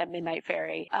I at Midnight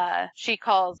Fairy, she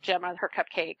calls Gemma her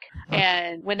cupcake,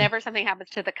 and whenever something happens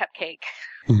to the cupcake,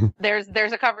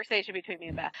 there's a conversation between me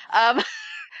and Beth.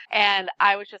 And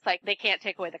I was just like, they can't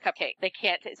take away the cupcake. They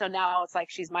can't. So now it's like,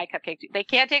 she's my cupcake too. They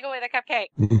can't take away the cupcake.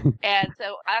 And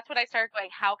so that's when I started going,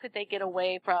 how could they get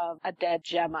away from a dead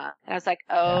Gemma? And I was like,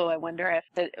 I wonder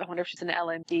if she's an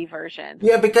LMD version.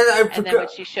 Yeah, because And then when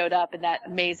she showed up in that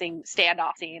amazing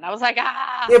standoff scene, I was like,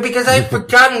 ah! Yeah, because I had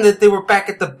forgotten that they were back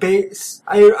at the base.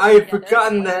 I had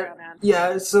forgotten that.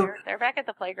 Yeah, so they're back at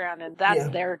the playground, and that's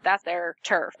their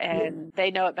turf, and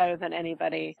they know it better than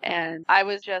anybody. And I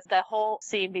was just the whole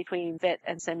scene between Vit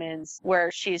and Simmons, where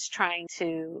she's trying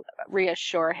to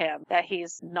reassure him that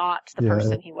he's not the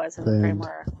person he was in the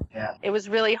framework. Yeah. it was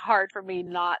really hard for me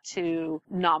not to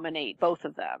nominate both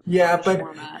of them. Yeah, for the but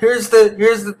format. here's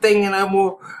the thing, and I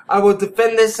will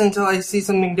defend this until I see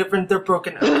something different. They're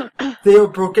broken up. They are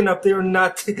broken up. They are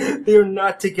not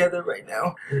together right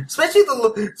now. Especially the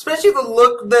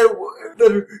look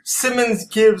that Simmons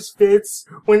gives Fitz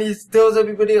when he tells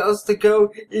everybody else to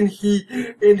go, and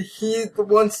he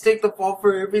wants to take the fall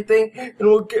for everything. And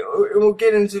we'll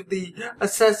get into the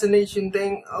assassination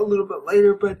thing a little bit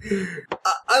later. But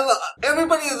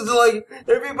everybody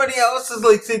else is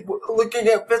like looking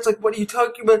at Fitz like, what are you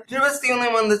talking about? Jim's the only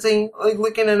one that's saying, like,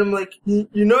 looking at him like, you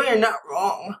know you're not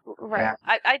wrong. Right.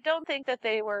 Yeah. I don't think that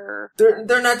they were.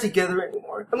 They're not together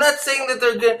anymore. I'm not saying that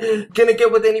they're gonna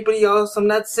get with anybody else. I'm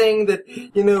not saying that,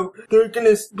 they're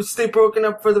gonna stay broken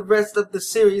up for the rest of the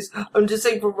series. I'm just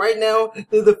saying for right now,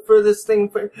 they're the furthest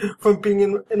thing from being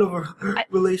in a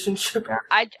relationship.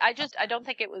 I don't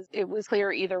think it was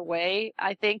clear either way.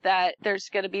 I think that there's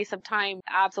going to be some time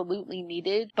absolutely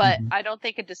needed, but I don't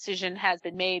think a decision has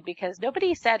been made because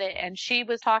nobody said it, and she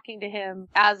was talking to him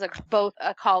as both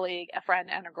a colleague, a friend,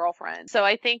 and a girlfriend. So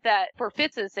I think that for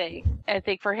Fitz's sake, I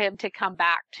think for him to come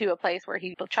back to a place where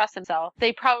he will trust himself,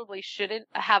 they probably shouldn't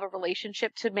have a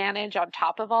relationship to manage on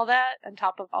top of all that, on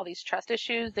top of all these trust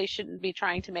issues. They shouldn't be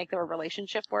trying to make their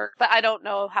relationship work. But I don't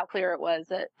know how clear it was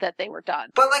that they were done.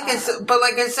 But like I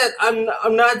said,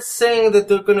 I'm not saying that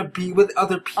they're gonna be with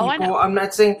other people. Oh, I know. I'm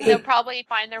not saying they'll probably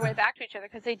find their way back to each other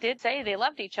because they did say they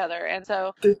loved each other, and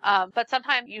so. But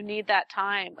sometimes you need that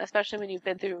time, especially when you've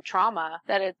been through trauma.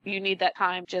 You need that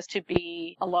time just to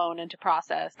be alone and to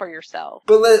process for yourself.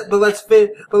 But let's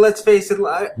face it.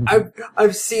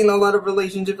 I've seen a lot of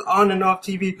relationships on and off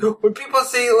TV when people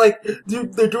say like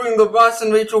they're doing the Ross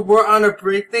and Rachel we're on a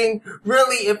break thing.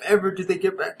 Rarely, if ever, do they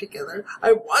get back together.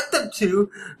 I want them to,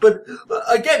 but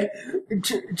again,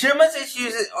 Gemma's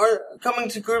issues are coming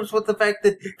to grips with the fact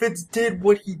that Fitz did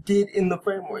what he did in the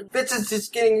framework. Fitz is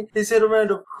just getting his head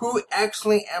around of who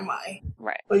actually am I.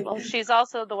 Right. Like, well, she's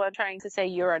also the one trying to say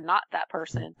you're not that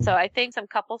person. So I think some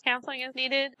couples counseling is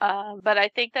needed. But I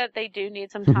think that they do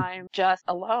need some time just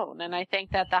alone. And I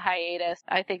think that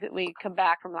I think that we come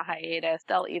back from the hiatus,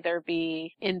 they'll either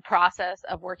be in process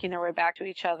of working their way back to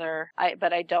each other.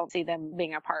 But I don't see them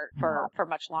being apart for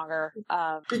much longer.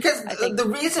 Because the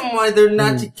reason why they're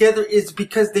not together is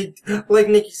because they, like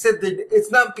Nikki said,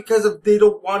 it's not because of they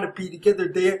don't want to be together.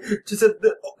 They just have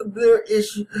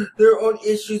their own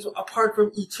issues apart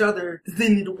from each other that they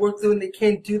need to work through, and they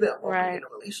can't do that while they're in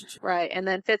a relationship. Right. And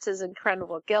then Fitz's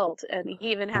incredible guilt, and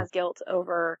he even has guilt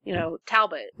over,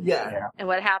 Talbot. Yeah. And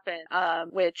what happened,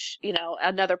 which,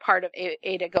 another part of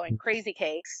Ada going crazy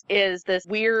cakes is this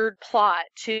weird plot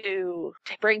to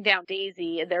bring down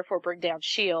Daisy and therefore bring down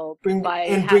S.H.I.E.L.D. Bring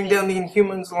down the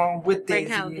Inhumans along with Daisy.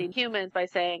 Bring down the Inhumans by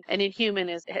saying an Inhuman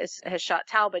has shot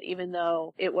Talbot, even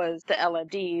though it was the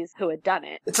LMDs who had done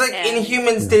it. It's like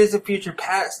Inhumans Days of Future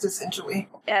Past, essentially.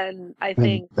 And I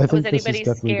think this is anybody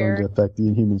definitely scared? going to affect the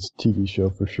Inhumans TV show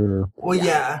for sure. Well,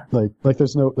 yeah. Like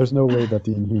there's no way that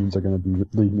the Inhumans are going to be,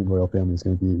 the Inhuman royal family is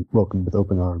going to be welcomed with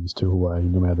open arms to Hawaii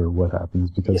no matter what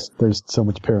happens, because there's so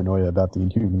much paranoia about the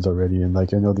Inhumans already, and I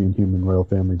know the Inhuman royal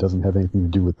family doesn't have anything to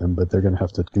do with them, but they're going to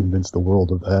have to convince the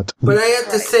world of that. But I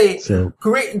have to say,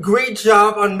 great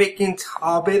job on making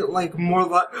Talbot more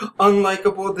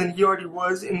unlikable than he already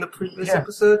was in the previous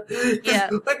episode. Yeah.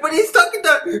 Like when he's talking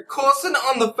to Coulson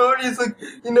on the phone, he's like,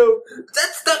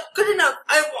 that's not good enough.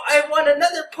 I want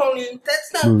another pony.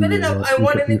 That's not good enough. I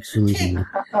want an extra kick.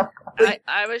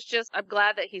 I'm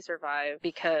glad that he survived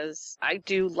because I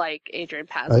do like Adrian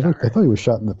Pasdar. I thought he was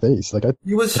shot in the face.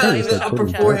 He was shot in the upper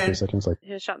forehead.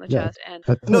 He was shot in the chest, and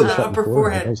the upper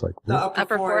forehead. I was like, the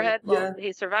upper forehead. Well,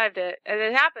 he survived it, and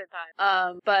it happened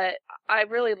time. But I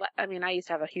really, I used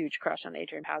to have a huge crush on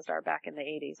Adrian Pasdar back in the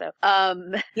 '80s. So,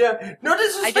 yeah, no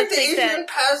disrespect to Adrian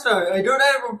Pasdar. I don't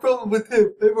have a problem with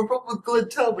him. I have a problem with Glenn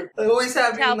Talbot. I always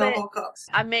have him in the Hulk Ups.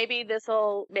 Maybe this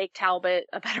will make Talbot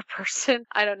a better person.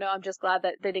 I don't know. I'm just glad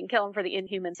that they didn't kill him for the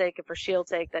Inhuman sake and for S.H.I.E.L.D.'s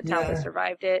sake, that Talbot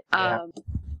survived it.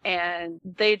 And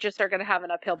they just are going to have an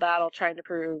uphill battle trying to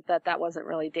prove that wasn't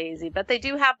really Daisy. But they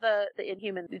do have the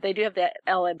Inhuman, they do have the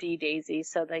LMD Daisy,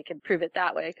 so they can prove it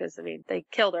that way, because, they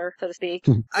killed her, so to speak.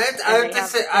 I have to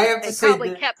say, they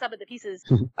probably kept some of the pieces.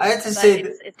 I have to say,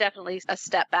 it's definitely a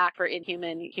step back for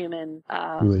human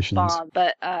relations. bond.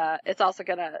 But it's also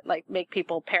going to, make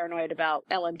people paranoid about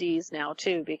LMDs now,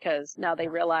 too, because now they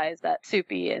realize that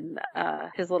Soupy and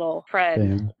his little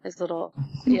friend, his little,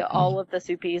 all of the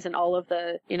Soupies and all of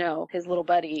the his little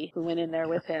buddy who went in there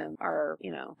with him are,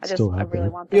 Still I out really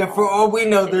there. want them. Yeah, for all we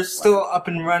know, to they're work. still up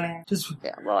and running. Just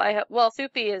Yeah, well,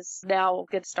 Soupy is now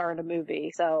good star in a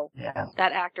movie, so Yeah.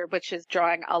 that actor, which is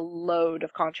drawing a load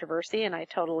of controversy, and I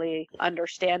totally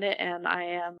understand it, and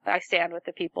I stand with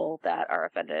the people that are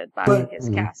offended by But- his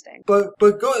casting. But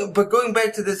going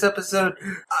back to this episode,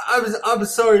 I'm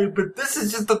sorry, but this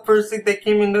is just the first thing that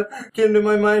came to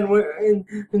my mind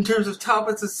in terms of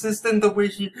Talbot's assistant, the way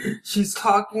she's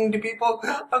talking to people.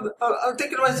 I'm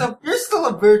thinking to myself, you're still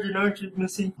a virgin, aren't you,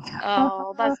 Missy?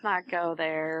 Oh, let's not go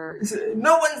there.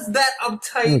 No one's that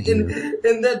uptight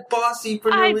and that bossy for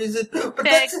no I reason. But beg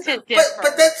that's to differ.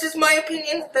 but that's just my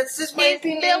opinion. That's just my She's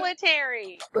opinion.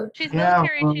 military. She's Yeah,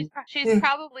 military. well- She's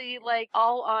probably like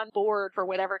all on board for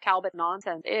whatever Talbot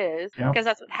nonsense is, Yep. because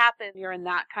that's what happens. You're in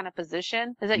that kind of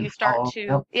position, is that you start follow- to,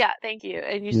 yep. yeah, thank you,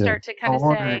 and you Yeah. start to kind of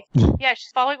Follow say, yeah,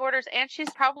 she's following orders, and she's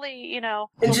probably, And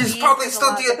she's believes probably in a still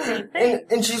lot of the same things.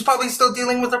 and she's probably still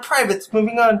dealing with her privates.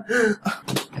 Moving on.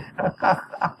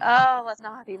 Oh, let's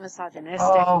not be misogynistic.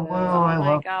 Oh, Liz. well, I my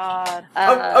love- God.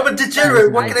 I'm a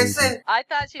degenerate. What can I say? I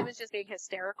thought she was just being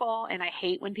hysterical, and I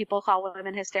hate when people call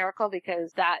women hysterical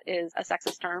because that is a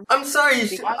sexist term. I'm sorry.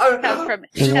 She comes from-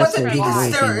 She wasn't being Why?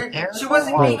 hysterical. She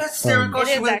wasn't being hysterical. It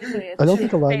She is was. actually. I don't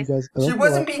think a lot of you guys. She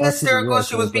wasn't being hysterical,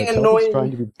 she was being annoying.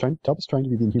 Talbot's trying to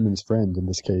be the Inhuman's friend in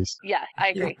this case. Yeah, I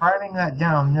agree. Writing that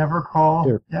down. Never call.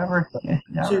 Here. Never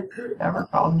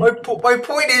call. My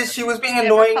point is, she was being Never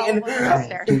annoying call and a woman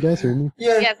hysterical. Can you guys hear me?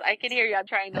 yeah. Yes, I can hear you. I'm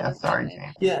trying to Yeah, listen. sorry,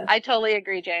 James. Yeah. I totally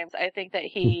agree, James. I think that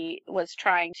he was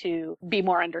trying to be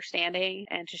more understanding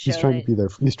and to show He's trying that, to be there.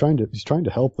 He's trying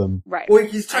to help them. right. Or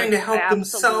he's trying to help I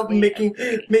himself, absolutely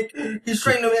he's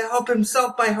trying to help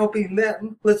himself by helping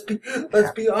them. Let's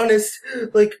be honest.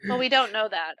 Like, Well, we don't know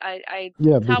that. I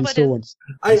Yeah, but he Talbot still is- wants.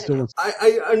 I, still wants.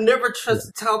 I never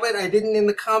trusted Talbot. I didn't in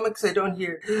the comics. I don't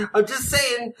here. I'm just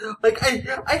saying, like,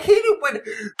 I hate it when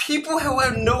people who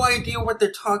have no idea what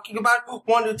they're talking about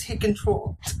want to take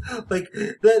control. Like,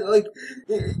 that, like,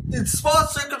 in small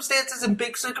circumstances and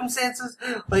big circumstances,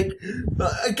 like,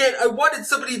 again, I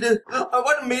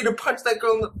wanted me to punch that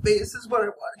girl in the face is what I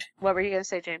wanted. What were you going to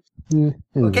say, James? Yeah,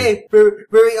 anyway. Okay, very,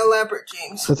 very elaborate,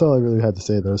 James. That's all I really had to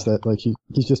say, though, is that like he's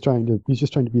just trying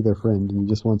to be their friend, and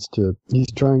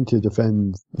he's trying to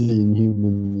defend the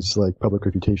Inhumans' like public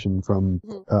reputation from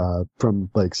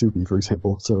like Soupy, for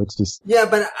example. So it's just Yeah,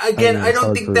 but again, I know, I it's don't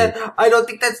hard think for- I don't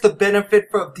think that's the benefit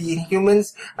of the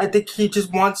Inhumans. I think he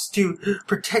just wants to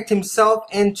protect himself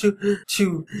and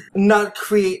to not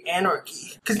create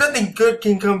anarchy. Because nothing good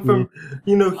can come from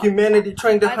humanity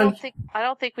trying to I hunt.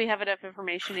 don't think we have enough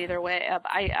information either way.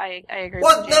 I agree.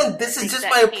 Well, with no, James. this I is think just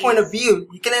that my point of he's- view.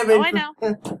 You can have Oh,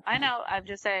 it. I know. I'm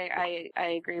just saying I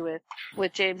agree with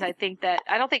James. I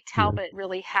don't think Talbot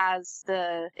really has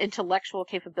the intellectual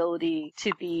capability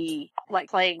to be like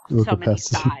playing Or so many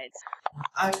capacity.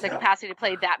 sides. The capacity to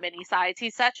play that many sides.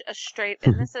 He's such a straight,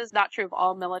 and this is not true of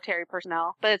all military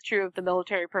personnel, but it's true of the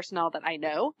military personnel that I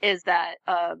know, is that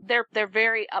they're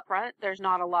very upfront. There's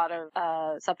not a lot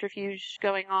of subterfuge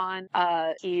going on.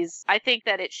 I think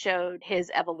that it showed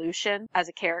his evolution as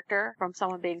a character from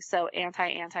someone being so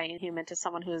anti-inhuman to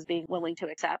someone who is being willing to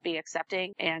be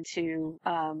accepting and to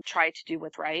try to do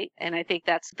what's right. And I think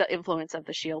that's the influence of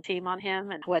the SHIELD team on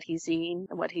him and what he's seen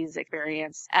and what he's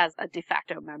experienced as a de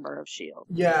facto member of SHIELD.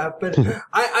 Yeah, but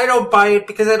I don't buy it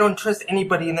because I don't trust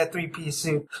anybody in that three-piece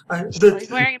suit. Well, he's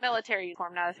wearing a military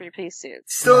uniform, not a three-piece suit.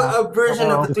 Still a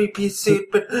version of the three-piece suit,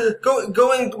 but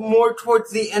going more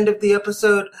towards the end of the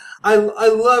episode, I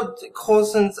loved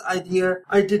Coulson's idea.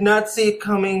 I did not see it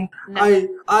coming. No.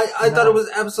 I thought it was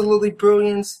absolutely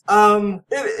brilliant. And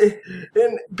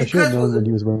I should have known when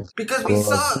he was wearing because we gloves,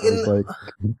 saw it was in like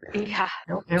Yeah.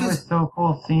 It was so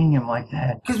cool seeing him like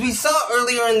that. because we saw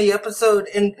earlier in the episode,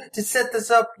 and to set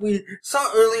this up, we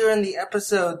saw earlier in the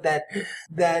episode that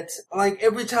like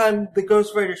every time the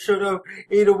Ghost Rider showed up,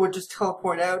 Ada would just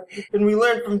teleport out, and we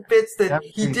learned from Fitz that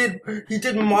Yep. he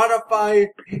did modify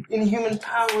Inhuman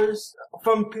powers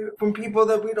from people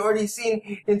that we'd already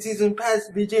seen in season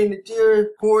past, Vijay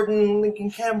Nadir, Gordon,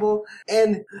 Lincoln Campbell,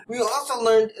 and we also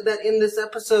learned that in this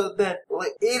episode that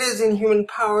like Ada's Inhuman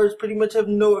powers pretty much have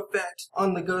no effect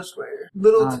on the Ghost Rider,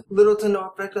 little to no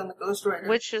effect on the Ghost Rider.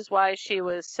 Which is why she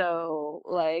was so so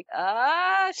like,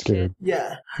 Scared. shit.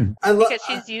 Yeah. I love Because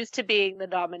she's used to being the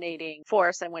dominating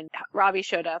force, and when Robbie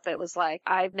showed up, it was like,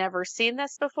 I've never seen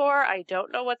this before. I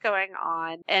don't know what's going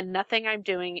on, and nothing I'm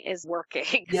doing is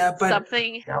working. Yeah, but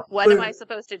Something. Yep. What am I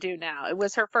supposed to do now? It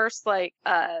was her first like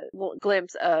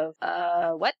glimpse of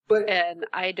what, but and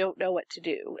I don't know what to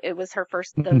do. It was her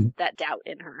first that doubt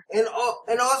in her. and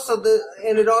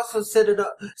it also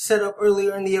set up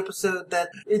earlier in the episode that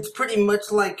it's pretty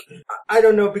much like, I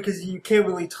don't know because you can't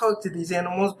really talk to these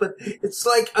animals, but it's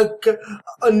like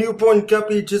a newborn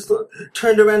guppy just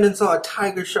turned around and saw a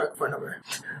tiger shark in front of her.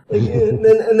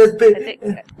 And that's big.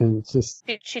 And it's just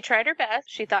She tried her best.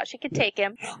 She thought she could take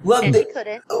him, Loved and it. she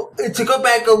couldn't. Oh, to go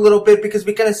back a little bit, because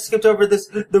we kind of skipped over this,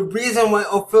 the reason why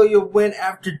Ophelia went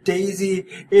after Daisy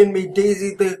and made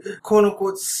Daisy the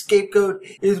quote-unquote scapegoat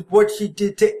is what she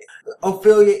did to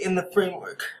Ophelia in the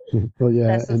framework. well, yeah,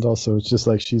 That's and also it's just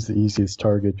like she's the easiest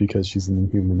target because she's an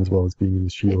Inhuman as well as being in the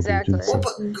Shield Exactly. agent. So.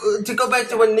 Well, but to go back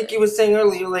to what Nikki was saying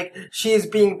earlier, like, she is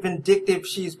being vindictive,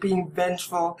 she's being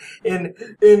vengeful, and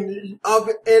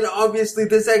obviously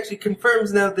this actually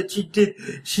confirms now that she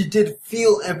did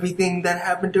feel everything that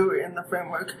happened to her in the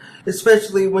framework,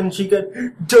 especially when she got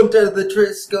dumped out of the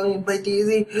Triskelion by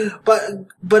Daisy. But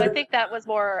I think that was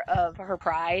more of her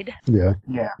pride Yeah.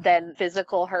 Yeah. than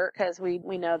physical hurt, because we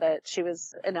know that she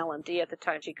was an LMD at the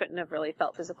time. She couldn't have really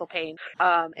felt physical pain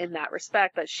in that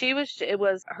respect, but it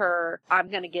was her, I'm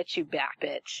gonna get you back,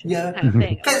 bitch, Yeah. kind of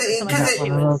thing. It wasn't so much that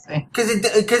she was-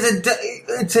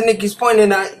 Because to Nikki's point,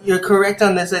 and you're correct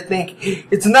on this, I think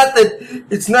it's not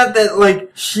that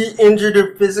like she injured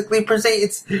her physically per se.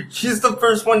 She's the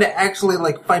first one to actually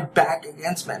like fight back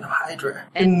against Man Hydra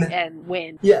and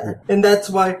win. Yeah, and that's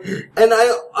why. And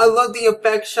I love the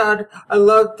effect shot. I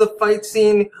love the fight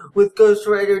scene with Ghost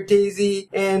Rider, Daisy,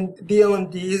 and the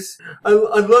LMDs. I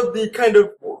love the kind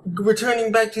of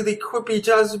returning back to the quippy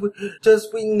Joss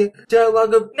Whedon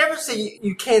dialogue of never say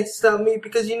you can't stop me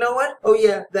because you know what? Oh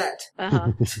yeah, that.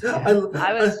 Uh-huh.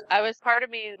 I was part of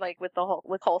me like with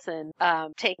Coulson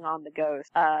taking on the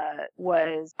Ghost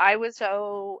was I was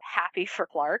so happy for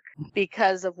Clark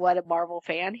because of what a Marvel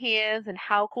fan he is, and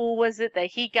how cool was it that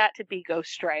he got to be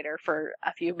Ghost Rider for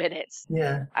a few minutes.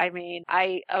 Yeah. I mean,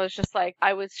 I was just like,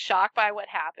 I was shocked by what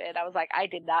happened. I was like, I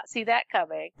did not see that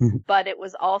coming, but it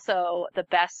was also the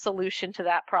best solution to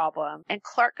that problem. And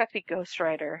Clark got to be Ghost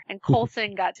Rider, and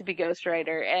Coulson got to be Ghost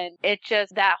Rider, and it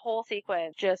just, that whole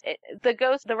sequence,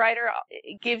 the writer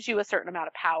gives you a certain amount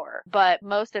of power, but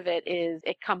most of it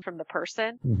comes from the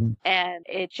person, and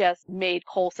it just made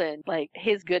Coulson, like,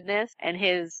 his goodness and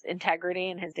his integrity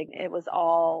and his dignity, it was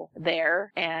all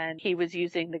there, and he was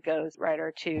using the Ghost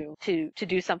Rider to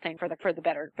do something for the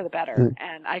better,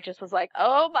 and I just was like,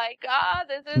 oh my god,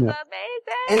 this is amazing.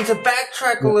 And to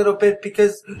backtrack a little bit,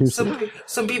 because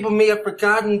some people may have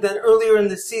forgotten that earlier in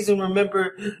the season,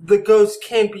 remember, the Ghost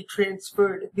can't be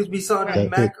transferred, because we saw it in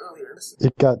Mac earlier.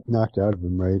 It got knocked out of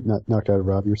him, right? Not knocked out of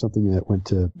Robbie or something, and it went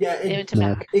to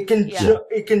Mac. It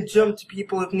can jump to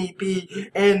people if need be,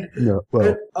 and no.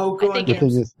 Well, go on.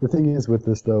 The thing is with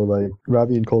this though, like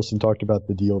Robbie and Coulson talked about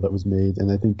the deal that was made,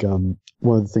 and I think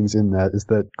one of the things in that is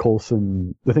that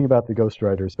Coulson, the thing about the Ghost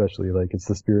Rider especially, like it's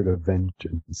the spirit of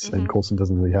vengeance, and Coulson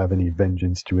doesn't really have any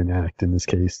vengeance to enact in this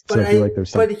case. So I feel like there's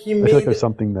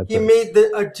something that he made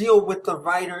a deal with the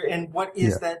writer, and what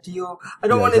is that deal? I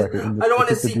don't want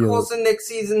to see Coulson next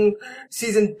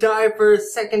season die for a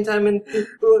second time, and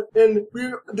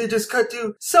they just cut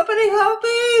to somebody help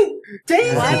me,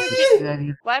 Daisy.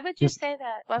 Why would you say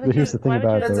that? Here's the thing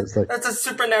about it, though, it's like that's a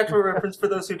supernatural reference for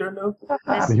those who don't know.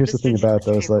 But here's the thing about it,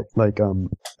 though, is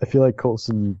I feel like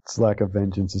Coulson's lack of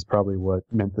vengeance is probably what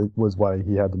was why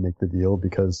he had to make the deal,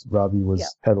 because Robbie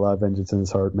had a lot of vengeance in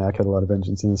his heart, Mac had a lot of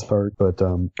vengeance in his heart, but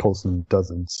Coulson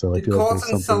doesn't. So I feel like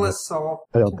Coulson sell his soul?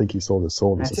 I don't think he sold his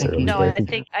soul necessarily.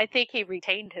 I think he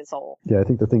retained his soul. Yeah, I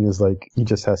think the thing is, like, he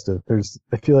just has to.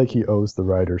 I feel like he owes the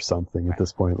writer something at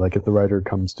this point. Like, if the writer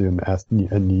comes to him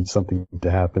and needs something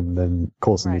to happen, then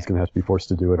Coulson is going to have to be forced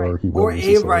to do it, or he will. Or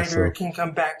a writer can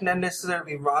come back, not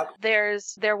necessarily Rob.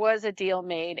 There was a deal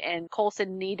made, and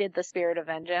Coulson needed the spirit of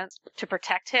vengeance to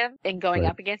protect him in going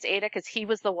up against Ada, because he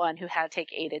was the one who had to take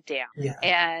Ada down. Yeah.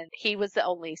 And he was the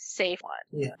only safe one.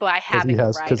 Yeah. By having the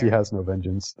writer. Because he has no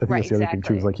vengeance. I think that's the other thing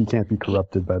too. Is like he can't be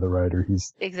corrupted by the writer.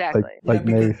 He's Exactly. Like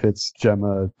Yeah, May, because- Fitz,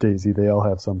 Gemma, Daisy, they all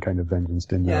have some kind of vengeance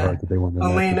in their Yeah. heart that they want to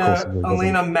enact, but Coulson really doesn't.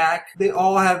 Elena, Mac, they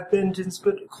all have vengeance,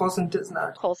 but Coulson does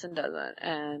not. Coulson doesn't,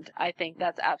 and I think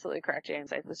that's absolutely correct,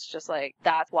 James. It was just like,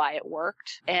 that's why it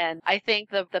worked, and I think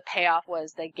the payoff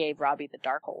was they gave Robbie the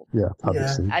Darkhold. Yeah,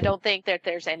 obviously. I don't think that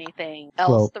there's anything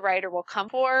else the writer will come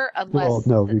for unless... Well,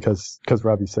 no, because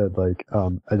Robbie said, like,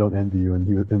 I don't envy you,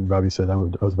 and Robbie said, I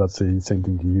was about to say the same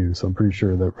thing to you, so I'm pretty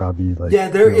sure that Robbie, like... Yeah,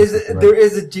 there is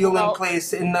a deal in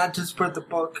place, and not just for the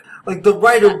book. Like, the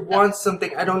writer wants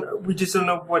something, we just don't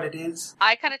know what it is.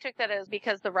 I kind of took that as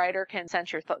because the writer can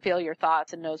sense feel your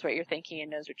thoughts and knows what you're thinking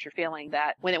and knows what you're feeling,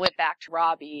 that when it went back to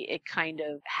Robbie, it kind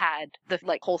of had the,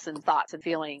 like, Coulson's thoughts and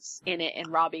feelings in it, and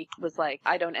Robbie was like,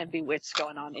 I don't envy what's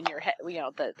going on in your head,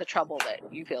 the trouble that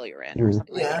you feel you're in, or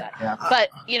something like that. Yeah. But,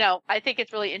 I think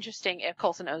it's really interesting if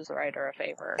Coulson owes the writer a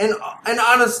favor. And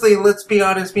honestly, let's be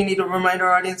honest, we need to remind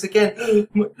our audience again,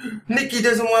 Nikki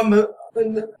doesn't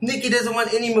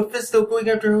want any Mephisto going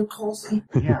after her Coulson.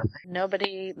 Yeah.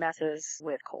 Nobody messes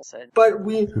with Coulson. But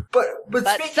But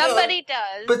somebody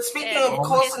does. But speaking and of it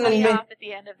Coulson pissed me and May, off at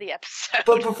the end of the episode.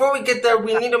 but before we get there,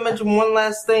 we need to mention one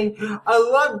last thing. I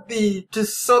love the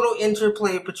just subtle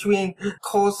interplay between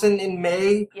Coulson and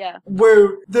May. Yeah.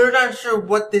 Where they're not sure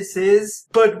what this is,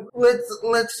 but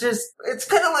let's just, it's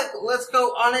kind of like, let's go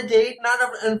on a date, not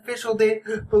an official date,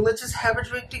 but let's just have a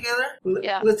drink together.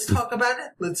 Yeah. Let's talk about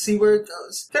it. Let's see where it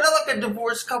goes. Kind of like a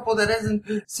divorced couple that hasn't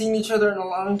seen each other in a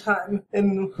long time.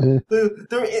 And they're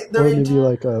Or in maybe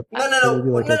like a... No,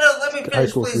 let me high finish,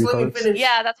 school please. Let me sweethearts. finish.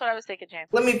 Yeah, that's what I was thinking, James.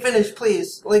 Let me finish,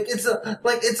 please. It's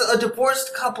a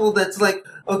divorced couple that's like,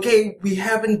 okay, we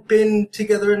haven't been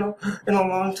together in a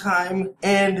long time,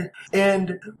 and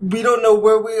we don't know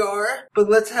where we are, but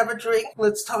let's have a drink,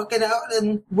 let's talk it out,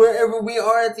 and wherever we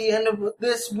are at the end of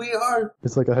this, we are.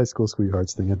 It's like a high school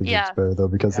sweethearts thing. I think Yeah. it's better though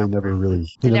because they never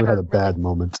had a bad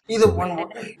moment. Either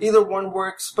one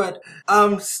works, but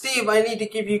Steve, I need to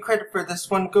give you credit for this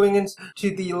one. Going into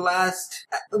the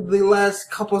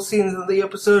last couple scenes of the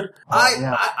episode,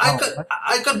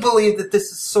 I could believe that this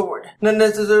is Sword. Not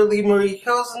necessarily Marie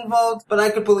Hill's involved, but I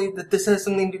could believe that this has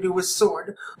something to do with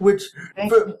Sword. Which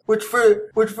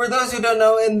for those who don't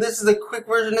know, and this is a quick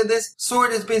version of this,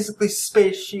 Sword is basically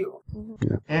Space Shield.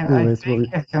 Yeah. And I think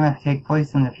it's going to take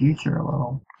place in the future a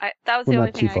little. That was the Well,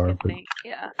 only not thing too I far, could but- think.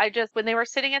 Yeah. When they were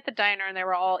sitting at the diner and they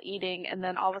were all eating, and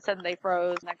then all of a sudden they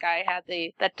froze, and that guy had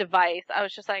that device, I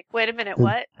was just like, wait a minute,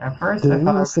 what? At first Did I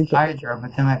anyone thought it else was think that- Hydra,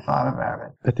 but then I thought about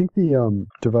it. I think the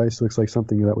device looks like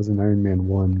something that was in Iron Man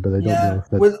 1, but I don't know Yeah, if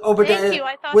that's... with Thank you,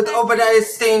 I thought with that Obadiah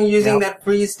Stane using that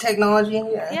freeze technology.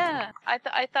 Yeah,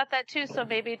 I thought that too. So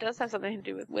maybe it does have something to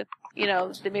do with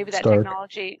maybe that Stark.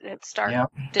 technology that Stark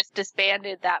Yep. just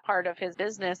disbanded that part of his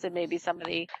business, and maybe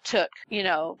somebody took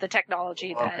the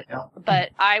technology that. Yeah. But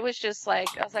I was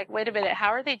like, wait a minute, how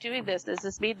are they doing this? Does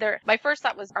this mean my first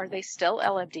thought was, are they still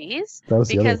LMDs? That was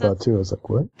the other Because thought too. I was like,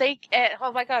 what?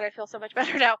 oh my god, I feel so much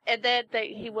better now. And then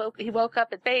he woke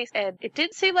up in base, and it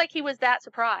didn't seem like he was that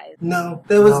surprised. No,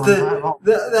 that was No,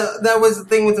 that was the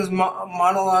thing with his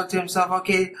monologue to himself.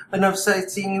 Okay, enough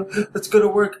sightseeing. Let's go to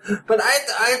work. But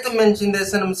I have to mention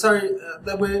this, and I'm sorry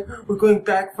that we're going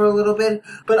back for a little bit.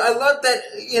 But I love that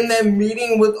in that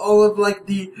meeting with all of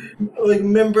the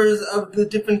members of the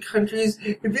different countries.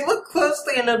 If you look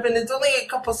closely enough, and it's only a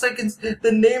couple seconds,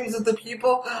 the names of the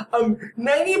people, I'm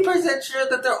 90% sure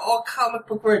that they're all comic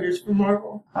book writers for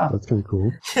Marvel. That's kind of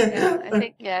cool. Yeah,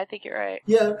 I think you're right.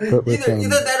 Yeah, But with, either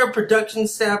that or production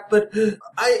staff, but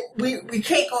we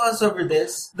can't gloss over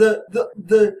this. The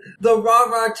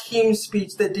rah-rah team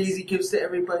speech that Daisy gives to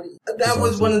everybody. That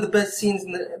was awesome. one of the best scenes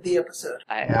in the episode.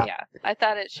 I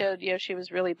thought it showed, she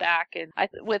was really back, and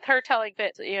with her telling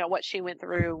Fitz, what she went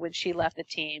through when she left the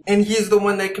team. And he's the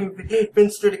one that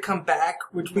convinced her to come back,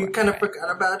 which we kind of forgot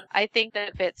about. I think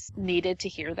that Fitz needed to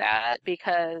hear that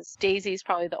because Daisy's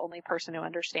probably the only person who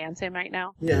understands him right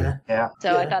now. Yeah. Yeah.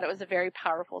 So I Yeah. thought it was a very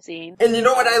powerful scene. And you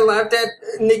know what I laughed at,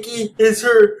 Nikki, is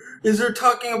her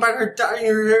talking about her dyeing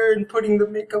her hair and putting the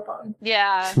makeup on.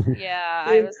 Yeah.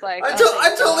 I was like, I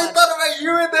totally thought about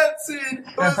you in that scene.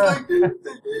 I was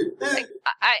like,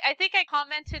 I think I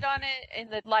commented on it in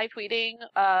the live tweeting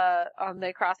on the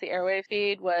Across the Airwave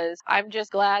feed was, I'm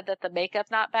just glad that the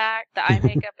makeup's not back, the eye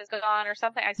makeup is gone or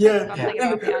something. I said something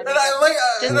about the eye and makeup. I like,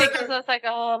 Just because I was like,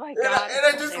 oh my god. and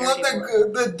I just love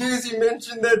that Daisy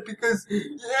mentioned that because,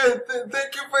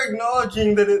 thank you for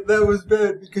acknowledging that was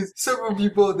bad because several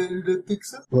people didn't think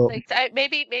so. Well, Like,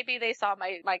 maybe they saw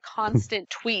my constant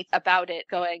tweet about it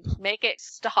going, make it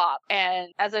stop. And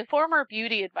as a former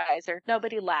beauty advisor,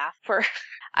 nobody laughed for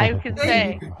I can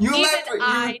say, you even laughed.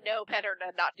 I know better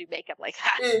to not do makeup like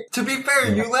that. To be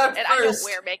fair, you laughed And first. I don't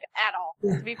wear makeup at all.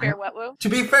 To be fair, what, Woo? To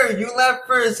be fair, you laughed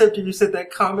first after you said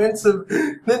that comment, so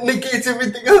that negates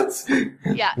everything else.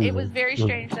 Yeah, it was very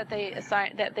strange that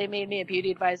they made me a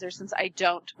beauty advisor since I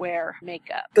don't wear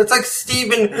makeup. That's like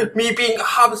Steven, me being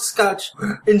hopscotch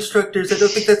instructors. I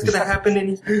don't think that's gonna happen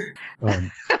any. But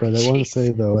I want to say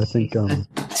though, I think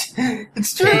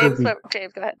It's true.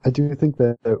 James, go ahead. I do think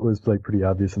that it was like pretty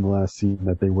obvious in the last scene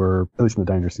that they were, at least in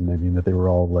the diner scene, I mean, that they were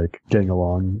all like getting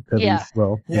along at least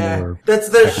well. Yeah, that's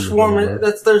their shawarma.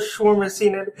 That's their shawarma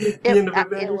scene at the end of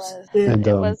Avengers. And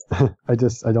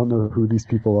I don't know who these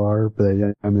people are, but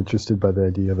I'm interested by the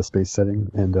idea of a space setting,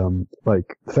 and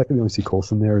like the fact that we only see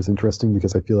Coulson there is interesting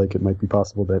because I feel like it might be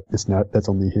possible that that's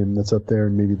only him that's up there,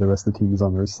 and maybe the rest of the team is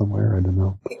on Earth somewhere. I don't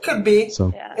know. It could be.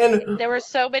 So yeah. And there were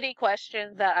so many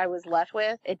questions that I was left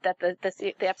with that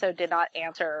the episode did not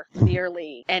answer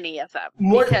nearly any of them.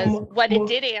 Because what it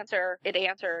did answer, it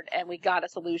answered, and we got a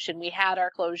solution. We had our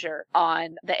closure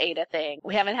on the Ada thing.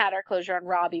 We haven't had our closure on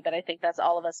Robbie, but I think that's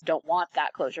all of us don't want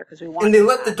that closure because we want. And they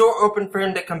left the door open for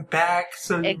him to come back.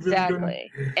 So exactly,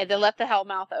 and they left the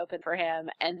hellmouth open for him.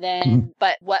 And then,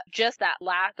 but what? Just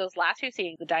those last two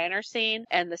scenes, the diner scene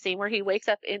and the scene where he wakes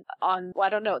up on I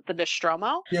don't know, the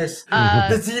Nostromo. Yes,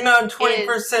 the Xenon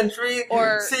 21st century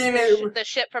scene. The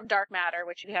ship from Dark Matter,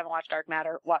 which if you haven't watched Dark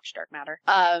Matter, watch Dark Matter.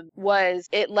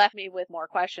 It left me with more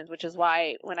questions, which is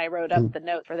why when I wrote up the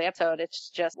note for the episode, it's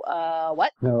just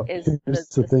what is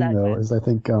the thing segment. Though is I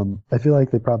think I feel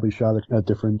like they probably shot a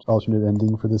different alternate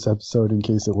ending for this episode in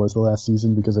case it was the last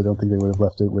season, because I don't think they would have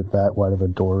left it with that wide of a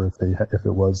door if it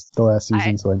was the last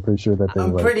season. So I'm pretty sure that they.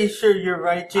 I'm pretty sure you're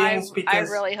right, James. I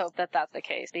really hope that that's the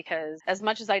case, because as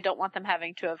much as I don't want them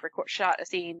having to have shot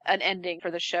an ending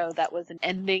for the show that was an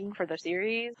ending for the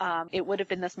series, it would have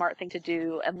been the smart thing to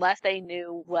do unless they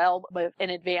knew well in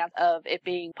advance of it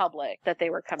being public that they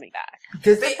were coming back.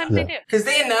 Because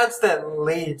they announced that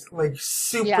late, like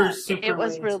super it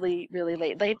was late. really, really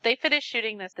late. They finished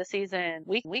shooting the season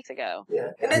weeks ago.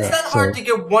 Yeah, and it's not hard to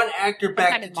get one actor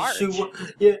back to shoot.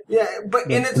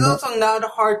 And it's also not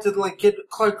hard to like get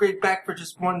Clark Gregg back for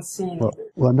just one scene.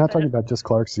 Well, I'm not talking about just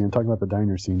Clark's scene. I'm talking about the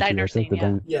diner scene too. I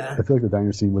feel like the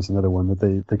diner scene was another one that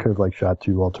they could have like shot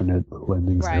two alternate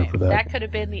endings there for that. That could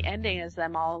have been the ending, as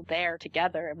them all there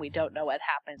together, and we don't know what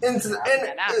happens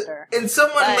after. And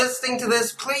someone listening to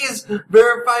this, please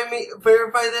verify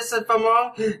this if I'm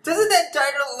wrong. Doesn't that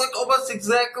diner look almost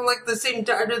exactly like the same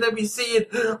diner that we see in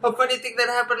A Funny Thing That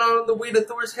Happened on the Way to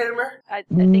Thor's Hammer? I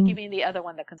think you mean the other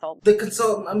one, the consultant. The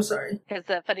consultant, I'm sorry. Because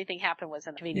the funny thing happened was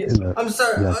in the convenience store. I'm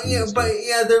sorry.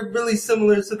 They're really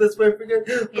similar, so that's why I forget.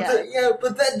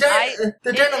 But that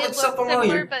diner looks so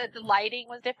familiar. But the lighting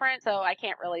was different, so I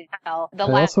can't really tell.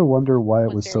 I also wonder why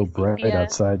it was so bright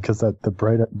outside, because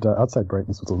the outside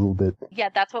brightness was a little bit. Yeah,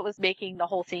 that's what was making the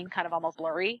whole scene kind of almost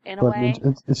blurry in a way.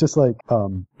 It's just like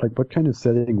what kind of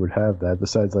setting would have that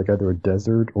besides like either a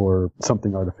desert or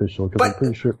something artificial? Because I'm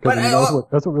pretty sure.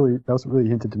 That's what really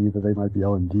hinted to me that they might be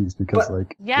LMDs, because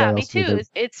me too.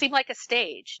 It seemed like a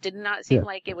stage. Did not seem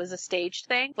like it was a staged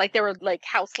thing. Like there were like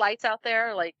house lights out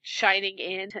there, like shining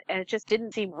in, and it just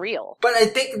didn't seem real. But I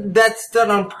think that's done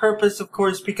on purpose, of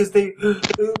course, because they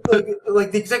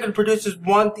like the executive producers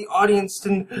want the audience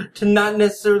to not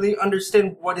necessarily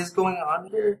understand what is going on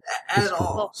here at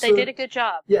all. Well, they did a good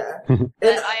job. Yeah.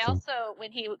 But I also,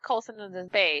 when Coulson was in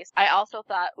space, I also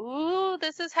thought, ooh,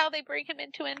 this is how they bring him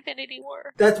into Infinity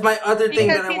War. That's my other thing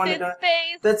that I wanted to.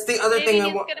 Space. That's the other thing I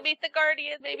want. Maybe he's going to meet the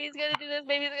Guardians. Maybe he's going to do this.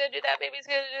 Maybe he's going to do that. Maybe he's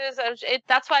going to do this.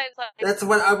 That's why I was like. That's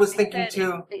what I was thinking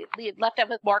too. It left up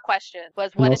with more questions.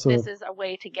 Was what if this is a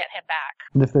way to get him back?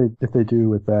 And if they do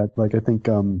with that, like I think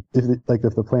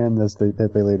if the plan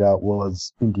that they laid out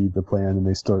was indeed the plan, and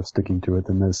they start sticking to it,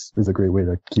 then this is a great way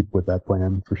to keep with that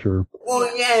plan for sure. Well,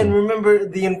 and remember,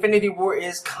 the Infinity War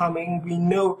is coming. We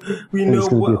know. It's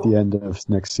going to be at the end of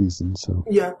next season, so.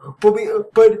 Yeah,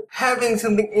 but having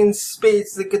something in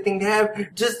space is a good thing to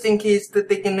have, just in case that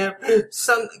they can have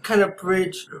some kind of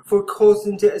bridge for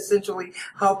Coulson to essentially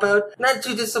help out. Not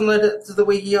too dissimilar to the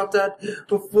way he helped out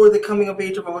before the coming of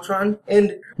Age of Ultron.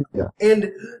 And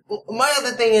my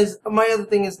other thing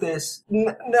is this.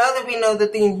 Now that we know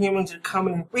that the Inhumans are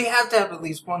coming, we have to have at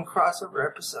least one crossover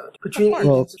episode between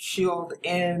Agents of S.H.I.E.L.D.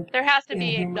 and there has to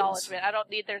be Inhumans. Acknowledgement. I don't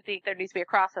need there needs to be a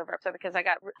crossover episode, because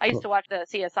I used to watch the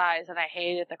CSIs and I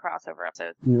hated the crossover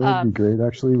episodes. You know what would be great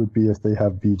actually would be if they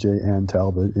have BJ and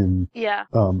Talbot in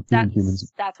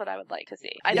Inhumans. That's what I would like to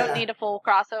see. I don't need a full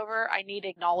crossover. I need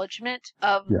acknowledgement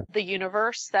of the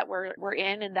universe that we're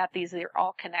in, and that these are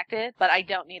all connected, but I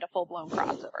don't need a full blown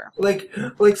crossover.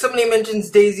 Like somebody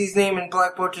mentions Daisy's name and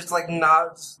Black Bolt just like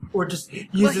nods or just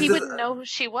uses. Well, he wouldn't know who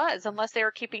she was unless they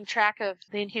were keeping track of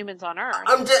the Inhumans on Earth.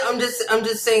 I'm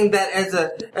just saying that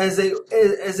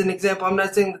as an example. I'm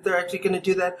not saying that they're actually going to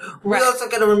do that. We also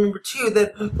got to remember too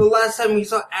that the last time we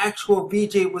saw actual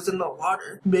VJ was in the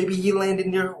water. Maybe he landed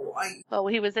near Hawaii. Well,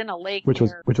 he was in a lake. Which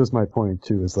was my point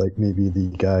too. Is like maybe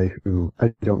the guy who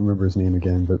I don't remember his name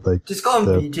again, but like just call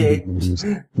him VJ.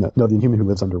 No, the Inhuman who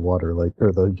lives underwater, like,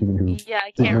 or the Inhuman who. Yeah,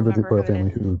 I can't remember the royal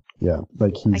family who. Yeah,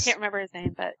 like I can't remember his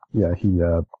name, but. Yeah, he's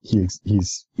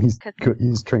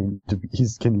trained to. He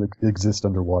can exist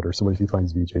underwater. So what if he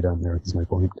finds VJ down there? Is my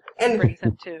point. And brings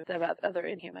him to about other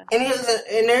Inhumans.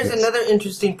 And there's another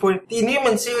interesting point. The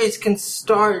Inhuman series can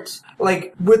start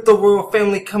like with the royal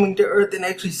family coming to Earth and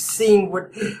actually seeing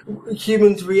what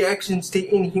humans' reactions to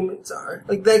Inhumans are.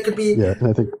 Like that could be and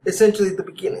I think essentially the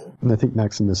beginning. And I think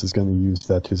Maximus is going to use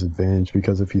that to his advantage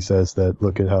because if he says that,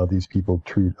 look at how these people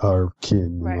treat our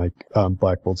kin, like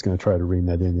Black Bolt's going to try to rein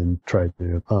that in and try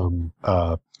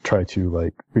to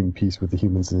like bring peace with the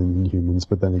humans and Inhumans,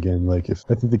 but then again, like if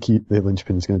I think the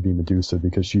linchpin is going to be Medusa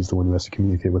because she's the one who has to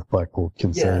communicate with Black Bolt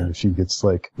consent. If she gets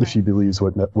if she believes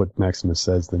what Maximus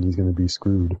says, then he's going to be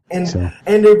screwed. And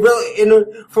it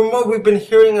really, from what we've been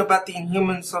hearing about the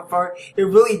Inhumans so far, it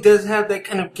really does have that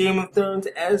kind of Game of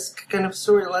Thrones-esque kind of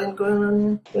storyline going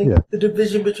on here, like the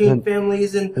division between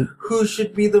families and who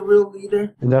should be the real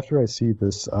leader. And after I see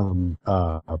this,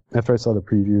 after I saw the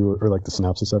preview or like the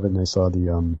synopsis of it, and I saw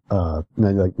the and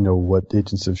I like know what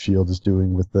Agents of S.H.I.E.L.D. is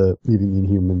doing with the leaving the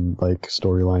Inhuman like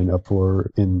storyline up for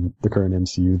in the current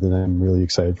MCU, then I'm really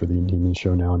excited for the Inhuman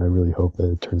show now, and I really hope that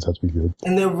it turns out to be good.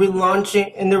 And they're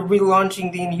relaunching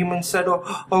the Inhuman settle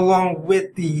along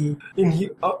with the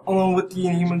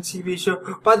Inhuman TV show.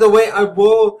 By the way,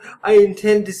 I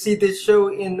intend to see this show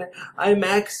in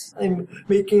IMAX. I'm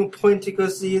making a point to go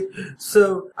see it.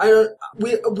 So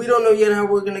we don't know yet how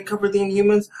we're going to cover the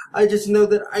Inhumans. I just know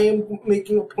that I am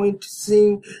making a point to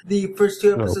seeing the first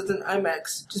 2 episodes in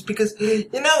IMAX. Just because,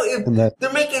 if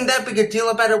they're making that big a deal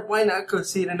about it, why not go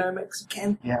see it in IMAX? You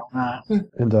can. Yeah,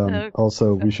 And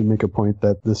also, we should make a point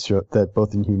that this show, that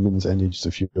both Inhumans and Agents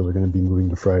of S.H.I.E.L.D. are going to be moving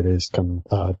to Fridays come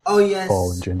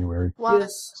fall in January. Well,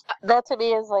 that to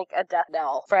me is like a death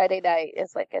knell. Friday night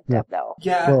is like a death knell.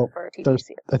 Yeah. Well, for a TV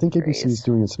series. I think ABC is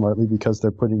doing it smartly because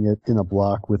they're putting it in a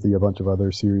block with a bunch of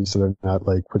other series, so they're not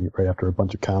like putting it right after a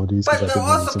bunch of comedies. But they're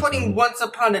also putting Once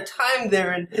Upon a Time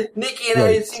there, and Nikki and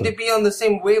I seem to be on the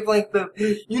same wavelength of,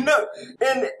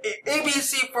 and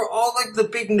ABC for all like the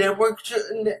big network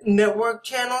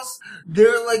channels,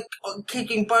 they're like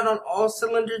kicking butt on all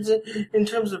cylinders in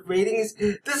terms of ratings.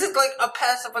 This is like a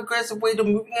passive aggressive way to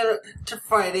moving it to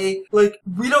Friday. Like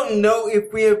we don't know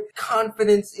if we have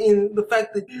confidence in the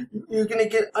fact that you're gonna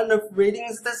get enough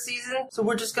ratings this season, so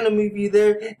we're just gonna move you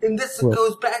there. And this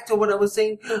goes back to what I was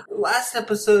saying last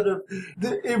episode of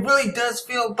it really does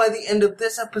feel by the end of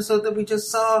this episode that we just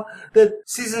saw that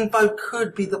season 5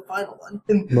 could be the final one.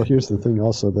 Well, here's the thing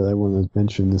also that I want to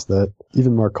mention is that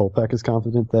even Mark Kolpak is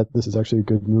confident that this is actually a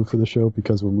good move for the show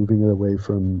because we're moving it away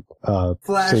from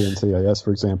Flash, NCIS,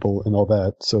 for example, and all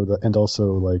that. And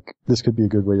also like this could be a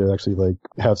good way to actually like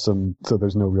have so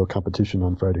there's no real competition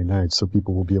on Friday night, so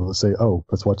people will be able to say, oh,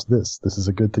 let's watch this. This is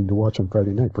a good thing to watch on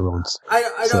Friday night for once.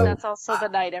 I don't. That's also the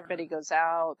night everybody goes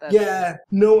out.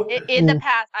 In the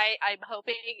past, I'm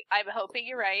hoping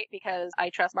you're right because I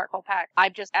trust Mark Kolpak.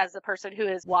 I'm just, as a person who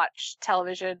has watched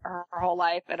television her whole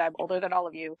life, and I'm older than all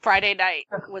of you, Friday night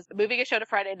moving a show to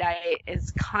Friday night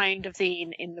is kind of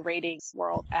seen in the ratings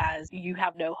world as you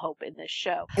have no hope in this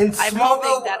show.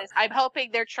 I'm hoping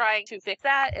they're trying to fix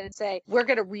that and say we're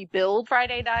going to rebuild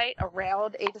Friday night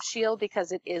around Agents of S.H.I.E.L.D.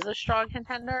 because it is a strong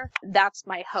contender. That's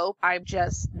my hope. I'm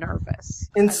just nervous.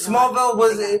 And Smallville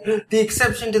was the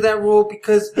exception to that rule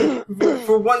because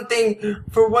for one thing,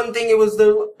 it was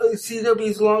the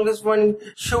CW's longest running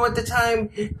show at the time,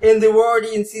 and they were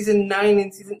already in season 9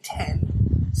 and season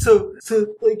 10. So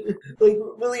like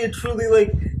really and truly,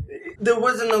 like there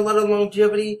wasn't a lot of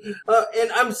longevity.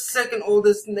 And I'm second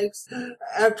oldest next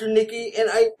after Nikki, and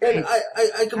I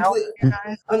completely.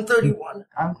 I'm 31.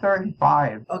 I'm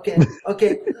 35. Okay.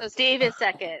 So Steve is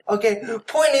second. Okay.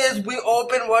 Point is, we all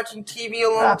been watching TV a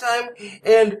long time,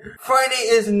 and Friday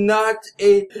is not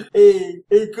a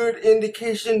good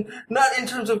indication, not in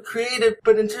terms of creative,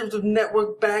 but in terms of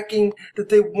network backing that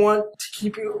they want to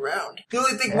keep you around. The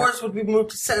only thing worse would be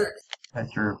moved to Saturday.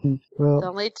 That's true. Well,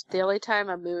 The only time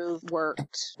a move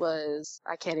worked was,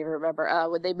 I can't even remember,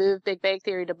 when they moved Big Bang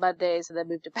Theory to Mondays and then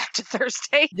moved it back to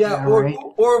Thursday. Yeah, right.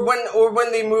 or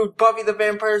when they moved Buffy the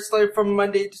Vampire Slayer from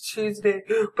Monday to Tuesday.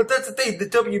 But that's the thing, the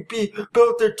WB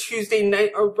built their Tuesday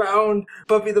night around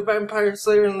Buffy the Vampire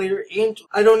Slayer and later Angel.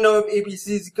 I don't know if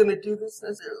ABC's gonna do this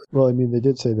necessarily. well, I mean, they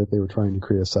did say that they were trying to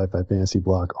create a sci-fi fantasy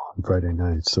block on Friday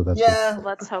night, so that's Yeah, Well,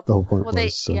 let's hope. the whole point Well,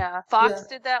 was. So. Fox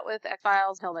did that with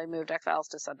X-Files until they moved X-Files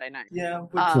to Sunday night. yeah.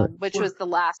 Which was the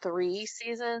last 3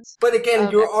 seasons. But again,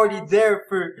 of you've been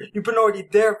already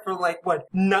there for like what,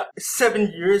 not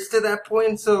 7 years to that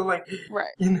point. So like, Right.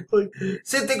 you know, like,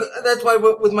 same thing. That's why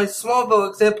with my Smallville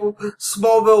example,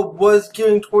 Smallville was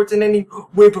gearing towards an ending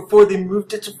way before they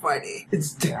moved it to Friday.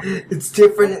 It's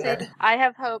different in that. I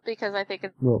have hope because I think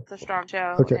it's a strong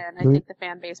show, okay, and I think the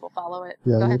fan base will follow it.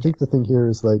 Yeah, Go I ahead, think the thing here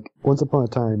is like, once upon a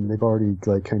time, they've already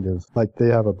like kind of like they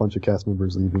have a bunch of cast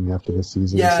members leaving after this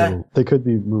season, Yeah. so they could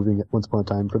be moving it once upon a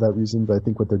time for that reason. But I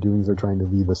think what they're doing is they're trying to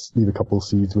leave a couple of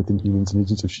seeds within Humans and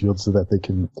Agents of Shield so that they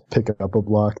can pick up a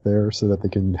block there, so that they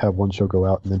can have one show go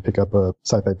out and then pick up a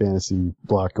sci-fi fantasy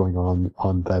block going on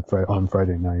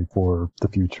Friday night for the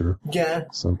future. Yeah.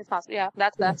 So It's possible. Yeah,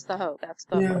 that's the hope. That's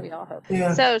the what we all hope.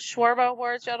 Yeah. So Shawarma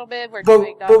Awards, gentlemen, we're But-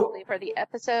 doing not but- only for the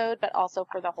episode but also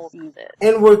for the whole season.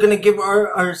 And we're gonna give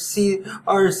our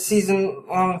season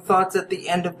long thoughts at the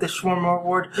end of the Shawarma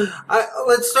Award.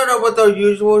 Let's start out with our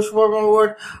usual Shawarma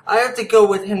Award. I have to go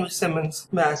with Henry Simmons,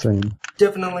 Matt. same.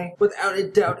 Definitely, without a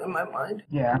doubt in my mind.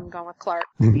 Yeah. I'm going with Clark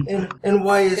And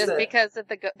why is just that? because of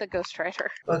the Ghost Rider.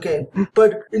 Okay,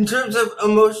 but in terms of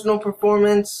emotional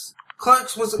performance,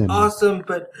 Clark's was awesome,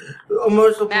 but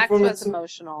emotional Max performance. was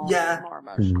emotional, Yeah. more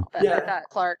emotional. But Yeah. I thought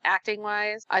Clark, acting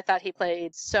wise, I thought he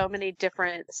played so many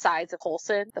different sides of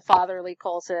Coulson: the fatherly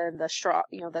Coulson, the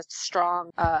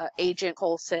strong agent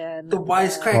Coulson, The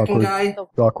wisecracking Awkward. guy.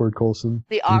 Awkward Coulson.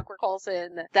 the awkward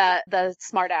Coulson, the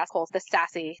smart ass Coulson, the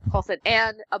sassy Coulson,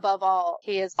 and above all,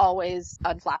 he is always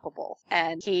unflappable.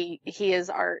 And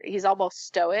he's almost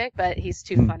stoic, but he's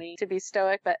too funny to be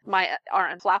stoic. But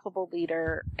our unflappable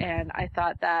leader, and I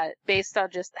thought that based on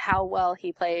just how well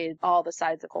he played all the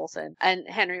sides of Coulson, and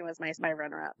Henry was my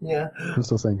runner-up. Yeah. I'm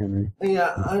still saying Henry.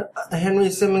 Yeah, Henry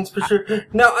Simmons for sure.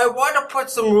 Now, I want to put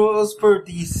some rules for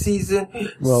the season.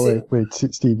 Well, wait,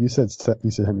 Steve, you said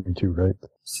Henry too, right?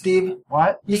 Steve,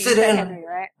 What? you said Henry.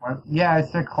 right? What? Yeah, I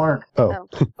said Clark. Oh,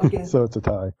 Okay. so it's a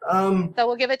tie. So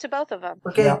we'll give it to both of them.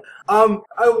 Okay. Yeah. I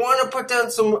want to put down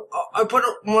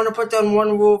want to put down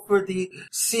one rule for the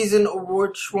season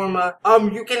award shawarma.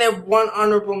 You can have one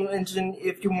honorable mention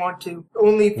if you want to.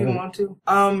 Only if you want to.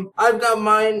 I've got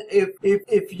mine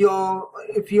if y'all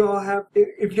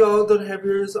don't have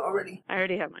yours already. I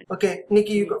already have mine. Okay,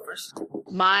 Nikki, you go first.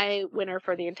 My winner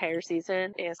for the entire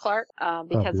season is Clark,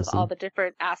 because of Obviously. all the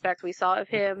different aspects we saw of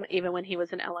him, even when he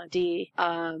was in LMD.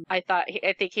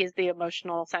 I think he's the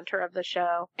emotional center of the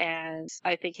show, and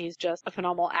I think he's just a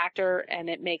phenomenal actor, and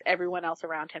it makes everyone else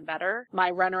around him better. My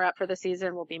runner-up for the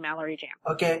season will be Mallory Jam.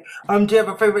 Okay. Do you have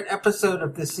a favorite episode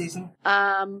of this season?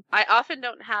 I often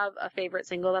don't have a favorite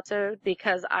single episode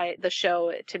because the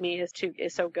show to me is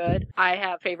so good. I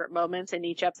have favorite moments in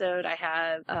each episode. I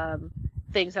have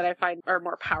things that I find are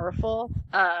more powerful.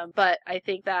 But I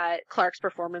think that Clark's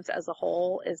performance as a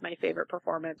whole is my favorite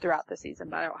performance throughout the season,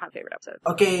 but I don't have a favorite episode.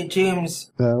 Okay,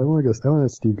 James. I want to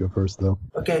let Steve go first, though.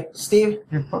 Okay, Steve.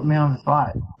 You put me on the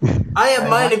spot. I have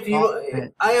mine like if you.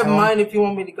 it. I have mine if you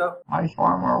want me to go. My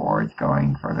Shawarma Award's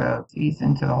going for the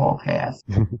season to the whole cast.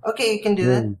 Okay, you can do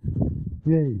that.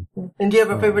 Yay. And do you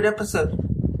have a favorite episode?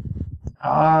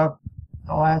 The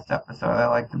last episode I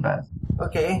liked the best.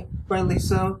 Okay, rightly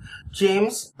so.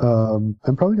 James. I'm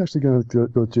probably actually going to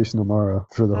go with Jason O'Mara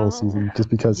for the whole season, just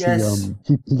because Yes.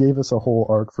 he gave us a whole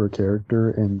arc for a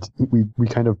character, and we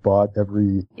kind of bought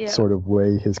every sort of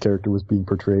way his character was being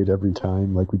portrayed every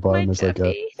time. Like we bought him as like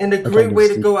a, And a kind great of way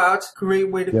to sleep- go out. Great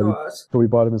way to go out. but we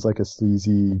bought him as like a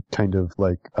sleazy kind of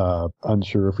like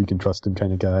unsure if we can trust him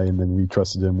kind of guy, and then we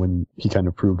trusted him when he kind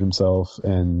of proved himself.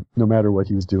 And no matter what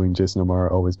he was doing, Jason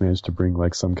O'Mara always managed to bring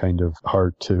like some kind of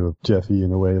heart to Jeffy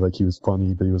in a way. Like he was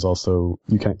funny, but he was also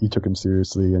you took him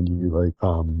seriously, and you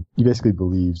basically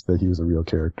believed that he was a real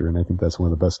character. And I think that's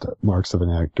one of the best marks of an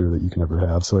actor that you can ever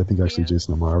have. So I think actually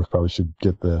Jason O'Mara probably should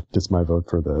gets my vote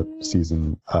for the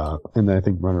season. And then I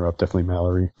think runner up definitely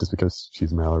Mallory, just because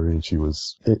she's Mallory and she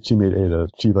made Ada.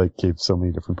 She like gave so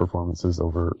many different performances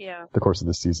over the course of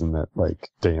the season that like,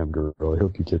 damn girl, I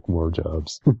hope you get more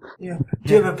jobs. Yeah.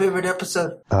 Do you have a favorite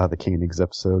episode? The Koenigs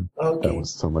episode. Okay. That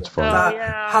was so much fun.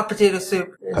 Hot potato potato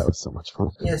soup. That was so much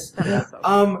fun. Yes.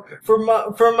 For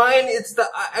mine, it's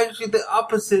actually the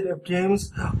opposite of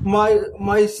James.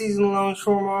 My season-long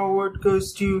Shawarma award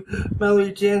goes to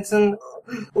Mallory Jansen.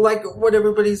 Like what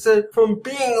everybody said, from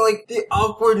being like the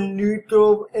awkward nude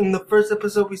girl in the first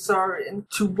episode we saw her in,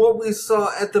 to what we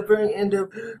saw at the very end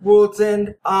of World's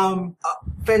End,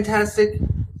 fantastic.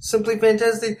 Simply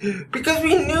fantastic. Because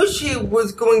we knew she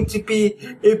was going to be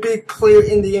a big player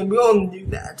in the end. We all knew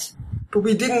that. But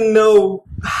we didn't know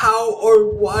how or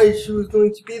why she was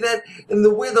going to be that. And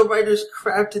the way the writers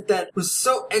crafted that was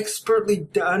so expertly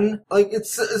done. Like,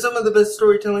 it's some of the best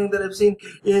storytelling that I've seen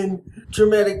in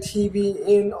dramatic TV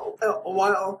in a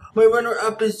while. My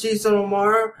runner-up is Jason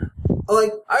O'Mara.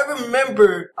 Like, I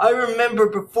remember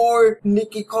before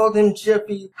Nikki called him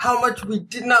Jeffy, how much we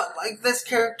did not like this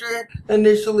character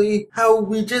initially, how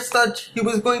we just thought he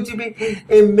was going to be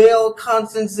a male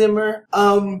Constance Zimmer.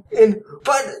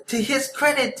 But to his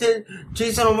credit, to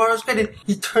Jason O'Mara's credit,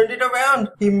 he turned it around.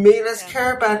 He made us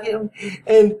care about him.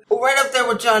 And right up there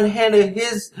with John Hannah,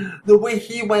 the way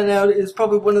he went out is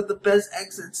probably one of the best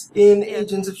exits in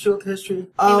Agents of S.H.I.E.L.D. history.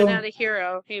 He went out a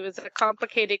hero. He was a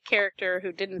complicated character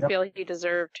who didn't feel he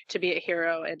deserved to be a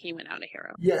hero, and he went out a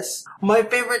hero. Yes. My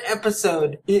favorite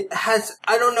episode, it has,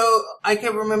 I don't know, I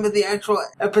can't remember the actual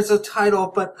episode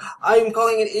title, but I'm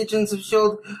calling it Agents of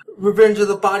S.H.I.E.L.D. Revenge of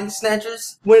the Body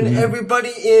Snatchers. When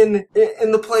everybody in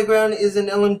the playground is an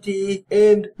LMD,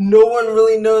 and no one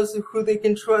really knows who they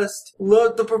can trust.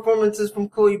 Love the performances from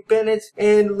Chloe Bennett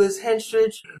and Liz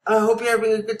Henstridge. I hope you're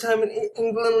having a good time in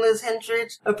England, Liz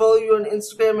Henstridge. I follow you on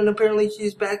Instagram, and apparently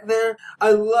she's back there.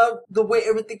 I love the way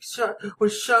everything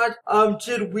was shot.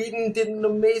 Jed Whedon did an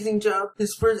amazing job.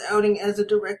 His first outing as a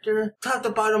director. Top to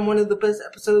bottom, one of the best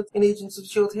episodes in Agents of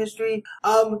S.H.I.E.L.D. history.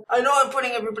 I know I'm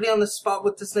putting everybody on the spot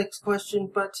with this next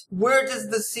question, but where does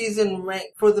the season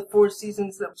rank for the 4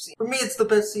 seasons that we've seen? For me, it's the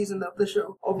best season of the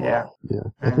show overall. Yeah.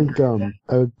 I think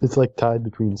it's like tied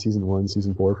between season 1 and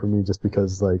season 4 for me, just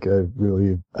because like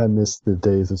I miss the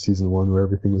days of season 1 where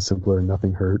everything was simpler and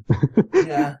nothing hurt.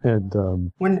 Yeah.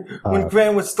 And when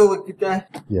Grant was still a good guy.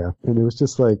 Yeah, and it was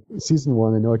just like season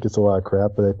 1. I know it gets a lot of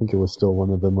crap, but I think it was still one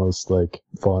of the most like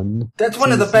fun. That's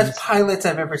one of the best pilots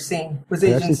I've ever seen. I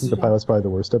actually think the pilot's probably the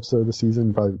worst episode of the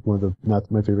season. Probably one of the not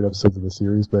my favorite episodes of the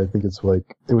series, but I think it's like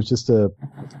it was just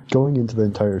going into the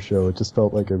entire show. It just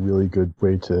felt like a really good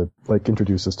way to like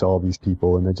introduce us to all these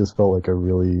people, and it just felt like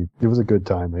it was a good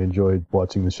time. I enjoyed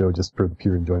watching the show just for the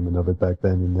pure enjoyment of it back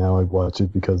then, and now I watch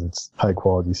it because it's high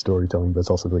quality storytelling, but it's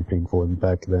also really painful. And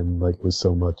back then, like, it was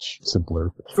so much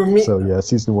simpler. For me, so yeah,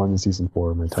 season 1 and season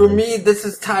 4 are my time. For me, this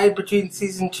is tied between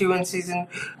season 2 and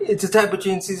it's a tie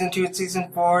between season 2 and season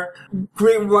 4.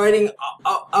 Great writing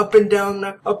up and down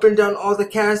all the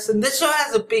cast, and this show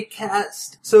has a big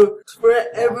cast. So for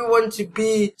everyone to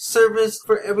be serviced,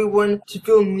 for everyone to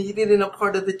feel needed and a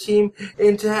part of the team,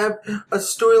 and to have a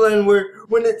storyline where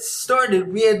when it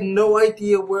started, we had no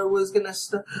idea where it was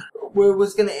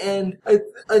gonna end.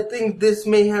 I think this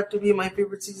may have to be my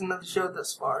favorite season of the show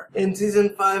thus far. And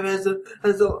season 5 has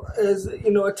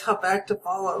a tough act to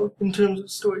follow in terms of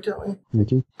storytelling.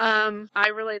 Nikki? I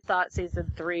really thought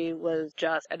season 3 was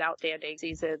just an outstanding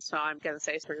season, so I'm gonna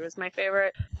say 3 was my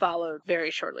favorite, followed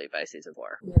very shortly by season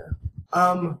 4.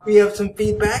 Yeah. We have some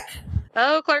feedback.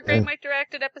 Oh, Clark Gregg might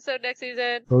direct an episode next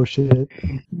season. Oh shit.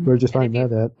 Where'd you find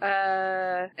that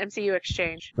at? MCU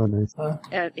Exchange. Oh, nice.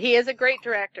 And he is a great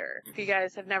director. If you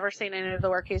guys have never seen any of the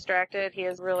work he's directed, he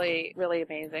is really, really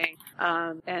amazing.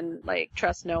 And like,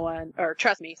 Trust No One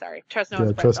Trust Me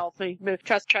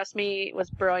was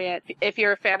brilliant. If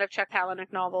you're a fan of Chuck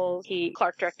Palahniuk novels,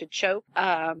 Clark directed Choke,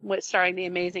 starring the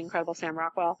amazing, incredible Sam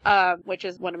Rockwell, which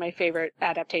is one of my favorite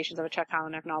adaptations of a Chuck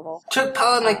Palahniuk novel. Chuck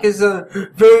Palahniuk is a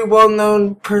very well-known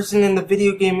person in the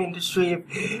video game industry,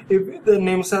 if the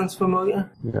name sounds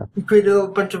familiar. Yeah. He created a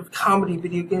bunch of comedy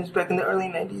video games back in the early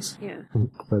 90s. Yeah.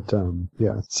 But,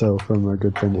 so from our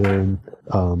good friend Aaron,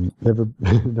 never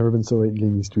been so late in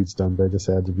getting these tweets done, but I just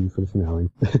had to be for the finale.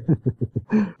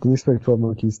 Didn't expect 12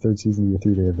 Monkeys' 3rd season to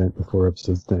be a 3-day event with 4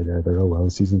 episodes tonight either. Oh well,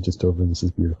 the season's just over and this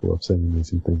is beautiful, upsetting,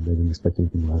 amazing thing. I didn't expect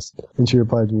anything less. And she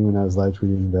replied to me when I was live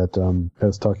tweeting that, I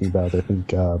was talking about, I think,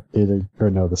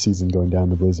 the season going down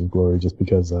to Blaze of Glory just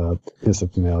because, it's the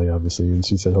finale, obviously. And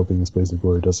she said, hoping this Blaze of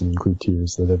Glory doesn't include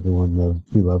tears, that everyone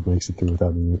we love makes it through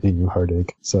without any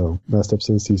heartache. So, last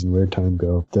episode of the season, where'd time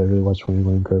go? Did I really watch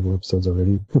 21 incredible episodes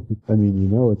already? I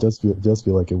mean, it does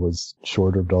feel like it was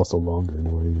shorter, but also longer in a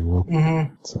way,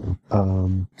 Mm-hmm. So,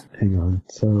 hang on.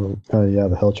 So,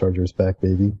 the Hell Charger is back,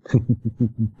 baby.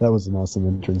 That was an awesome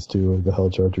entrance too, of the Hell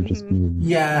Charger just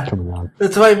coming out.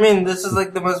 That's what I mean. This is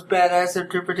like the most badass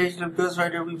interpretation of Ghost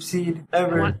Rider we've seen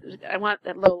ever. I want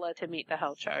Lola to meet the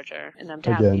Health Charger and them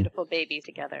to have Again. beautiful babies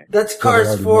together. That's Well, they Cars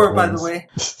already 4, met by the once. way.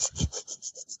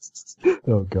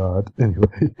 Oh God.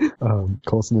 Anyway,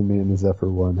 Coulson and me and the Zephyr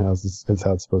won. Is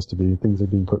how it's supposed to be. Things are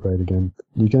being put right again.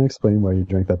 You can't explain why you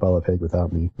drank that bottle of Hague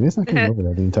without me. Maybe it's not getting over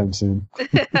that anytime soon. I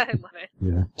love it.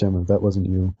 Yeah, Gemma, that wasn't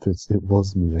you. It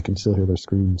was me. I can still hear their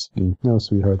screams. No,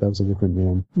 sweetheart, that was a different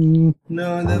man.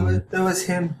 No, that was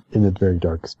him. In a very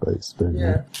dark space. But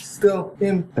Yeah, still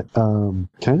him. Can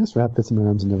I just wrap Fitz in my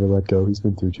arms and never let go? He's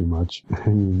been through too much. I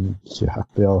mean, yeah,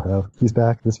 they all have. He's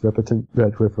back, this repentant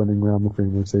Radcliffe running around the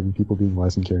framework, saving people, being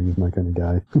wise and caring is my kind of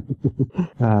guy.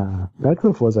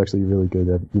 Radcliffe was actually really good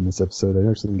in this episode. I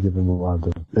actually give him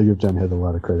I give John Head a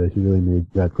lot of credit. He really made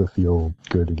Radcliffe feel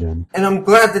good again. And I'm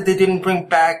glad that they didn't bring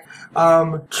back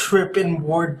Tripp and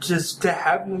Ward just to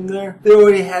have them there. They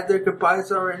already had their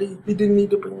goodbyes already. They didn't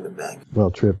need to bring them back.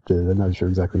 Well, Tripp did. I'm not sure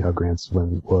exactly how Grant's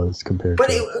when was compared But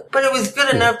to... it was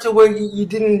good enough to where you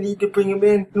didn't need to bring him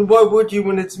in. And why would you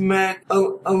when it's Mac,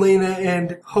 Elena,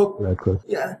 and Hope? Radcliffe.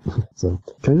 Yeah. So,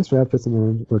 can I just wrap Fitz in my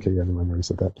arms? Okay, yeah, never mind, I already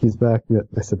said that. He's back. Yeah,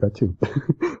 I said that too.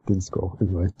 Didn't scroll.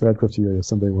 Anyway, Radcliffe to Yo-Yo,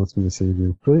 somebody wants me to save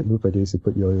you. Brilliant move by Daisy to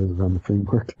put Yo-Yos around the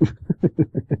framework.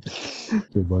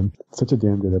 Good one. Such a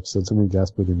damn good episode. So many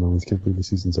gasp-worthy moments. Can't believe the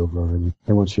season's over already.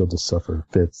 I want Shield to suffer.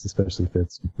 Fitz, especially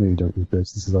Fitz. Maybe don't you,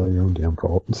 Fitz. This is all your own damn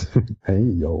fault. Hey,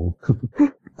 yo.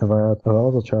 Of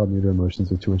all the child meter emotions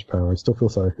with too much power, I still feel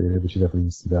sorry for Ada, but she definitely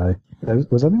needs to die.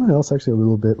 Was anyone else actually a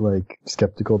little bit,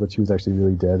 skeptical that she was actually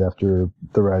really dead after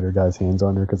the Rider got his hands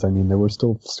on her? Because, I mean, there were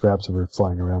still scraps of her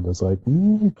flying around. I was like,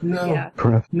 No. Yeah.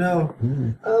 perhaps. No.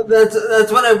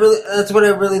 That's what I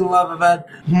really love about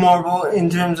Marvel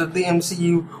in terms of the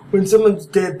MCU. When someone's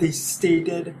dead, they stay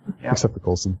dead. Except for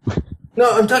Coulson. No,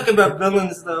 I'm talking about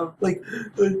villains though. Like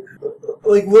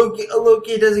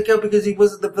Loki doesn't count because he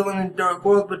wasn't the villain in Dark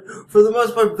World, but for the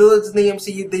most part, villains in the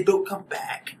MCU, they don't come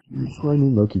back. Well, I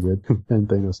mean, Loki did. And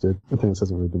Thanos did. And Thanos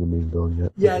hasn't really been the main villain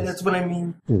yet. Yeah, that's what I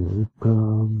mean. Anyway,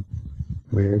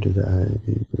 where did I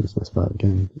lose my spot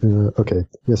again? Okay.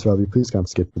 Yes, Robbie, please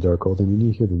confiscate the Darkhold. I mean,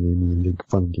 you hear the name and you get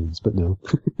fun games, but no.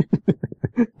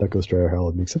 That Ghost Rider Howl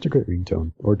would make such a great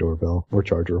ringtone, or doorbell, or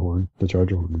charger horn. The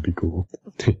charger horn would be cool.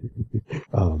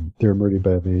 They were murdered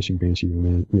by a vanishing banshee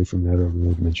made from another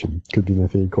dimension. Could be my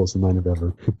favorite Coulson line of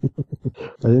ever.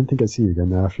 I didn't think I'd see you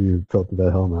again after you felt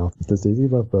that hellmouth. Does Daisy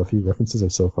love Buffy? References are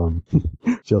so fun.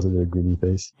 She also did a greeny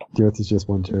face. The Earth is just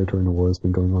one territory and a war has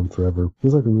been going on forever.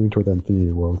 Feels like we're moving toward that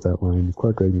Infinity War with that line. If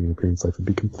Clark Gregg made an appearance, life would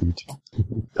be complete.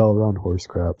 All around horse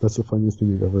crap. That's the funniest thing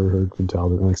you've ever heard from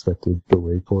Talbot. Unexpected. But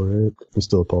wait for it. There's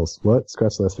still a pulse. What?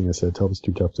 Scratch the last thing I said. Talbot's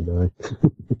too tough to die.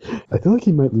 I feel like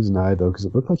he might lose an eye though, because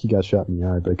it looked like he got shot in the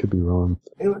eye, but I could be wrong.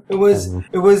 It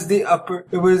was the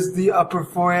upper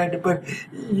forehead, but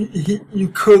you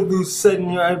could lose sight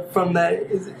in your eye from that.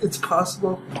 It's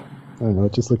possible. I don't know,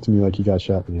 it just looked to me like he got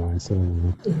shot in the eye, so I don't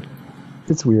know.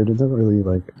 It's weird, it's not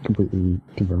really, completely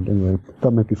confirmed. Anyway, thought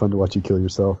it might be fun to watch you kill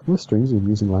yourself. What a strangely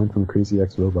amusing line from a crazy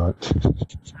ex-robot.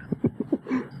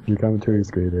 Your commentary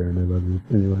is great, Aaron, I love you.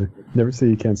 Anyway, never say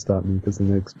you can't stop me, because the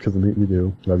minute you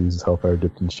do, Rob uses Hellfire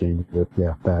dipped in shame.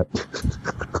 Yeah, that.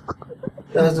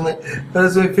 That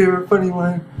was my favorite funny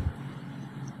line.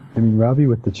 I mean, Robbie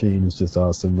with the chain is just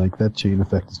awesome. That chain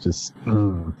effect is just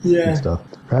Yeah. good stuff.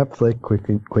 Rap, Flake, Quake,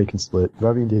 and Split.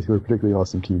 Robbie and Daisy were a particularly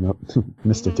awesome team up.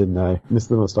 Missed it, didn't I? Missed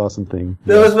the most awesome thing.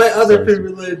 That was my other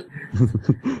favorite line.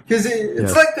 Because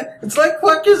it's like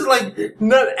Clark is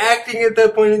not acting at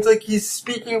that point. It's like he's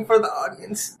speaking for the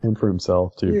audience. And for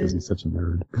himself, too, because Yeah. he's such a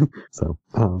nerd. So,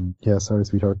 yeah, sorry,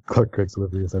 sweetheart. Clark Gregg's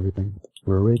delivery is everything.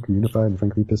 We're awake, we're unified, and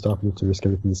frankly pissed off enough to risk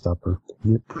everything to stop her.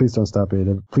 Please don't stop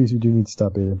Ada. Please, you do need to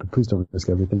stop Ada, but please don't risk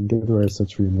everything. Give the right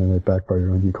such freedom and right back by your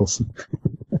own vehicles.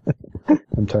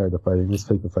 I'm tired of fighting. Let's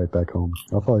take the fight back home.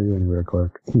 I'll follow you anywhere,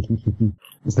 Clark.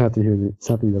 It's not that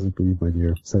he doesn't believe, my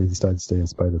dear. It's that he decided to stay in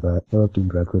spite of that. I love Dean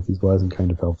Radcliffe. He's wise and kind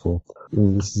of helpful.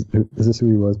 Is this who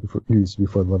he was before? He used to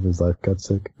before the love of his life got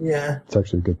sick. Yeah. It's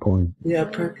actually a good point. Yeah,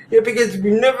 because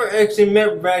we never actually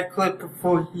met Radcliffe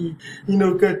before he,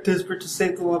 got desperate to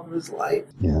save the love of his life.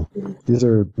 Yeah. These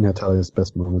are Natalia's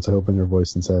best moments. I hope in her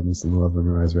voice and sadness and the love in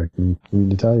her eyes wrecked me. I mean,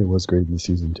 Natalia was great in the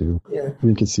season, too. Yeah. We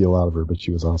didn't get to see a lot of her, but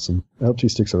she was awesome. I hope she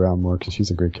sticks around more, because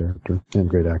she's a great character and a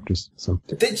great actress. So.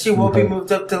 I think she will be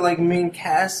moved up to, main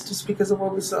cast just because of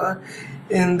what we saw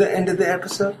in the end of the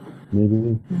episode.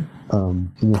 Maybe.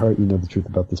 In your heart, you know the truth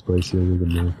about this place. You're the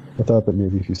know. I thought that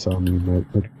maybe if you saw me,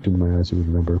 looked into my eyes, you would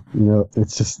remember.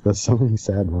 It's just, there's so many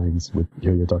sad lines with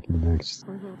Yo-Yo talking to Max.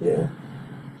 Mm-hmm. Yeah.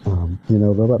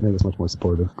 Robot May was much more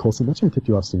supportive. Coulson, that should have tipped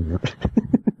you off sooner.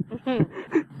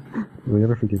 Will you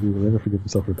ever forgive you? Will you ever forgive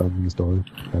yourself for abandoning this daughter?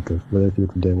 Will I do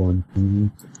it from day one?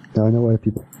 Now I know why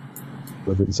people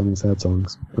have written so many sad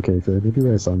songs. Okay, if you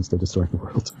write songs, they're destroying the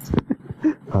world.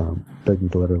 Beg me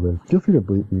to let her live. Feel free to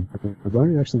bleep me. My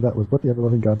reaction to that was, what the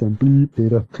ever-loving goddamn bleep,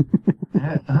 Ada.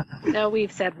 No,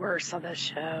 we've said worse on this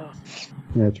show.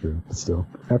 Yeah, true. But still.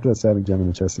 After that stabbing Gem in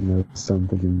the chest, I started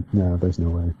thinking, nah, there's no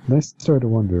way. And I started to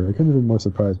wonder. I couldn't have been more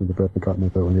surprised with the breath that caught in my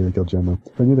throat when they killed Gemma.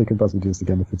 I knew they couldn't possibly do this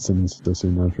again if it's Simmons so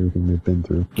soon after everything they've been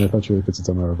through. And I thought surely fits it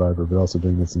somehow revive her, but also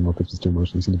doing this in more pitches to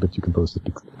emotion, he seemed a bit too composed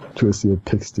to see a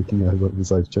pick sticking out of his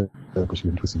life chest,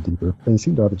 pushing him twisted deeper. And it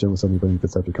seemed odd that Gemma was suddenly blaming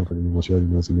Fitz after comforting him while she already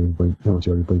knows how much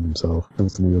he already blamed himself. And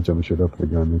it's to me that Gemma showed up with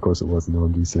a gun, and of course it wasn't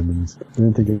OMG Simmons. And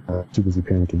then thinking, too busy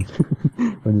panicking.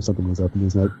 I knew something was up, and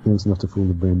it was enough to fool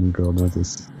the brand new girl.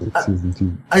 This season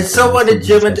 2. I so wanted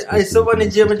Gemma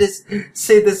to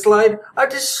say this line. I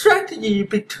distracted you, you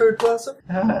big turd blossom.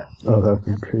 Oh, that would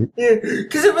be great. Yeah,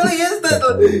 because it really is that.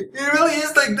 It really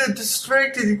is like the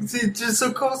distracted. It's just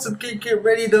so Coulson can get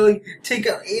ready to like take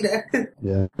out Ada.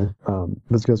 Yeah.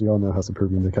 That's because we all know how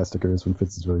superb the Casticker is when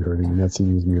Fitz is really hurting, and that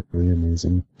scene was really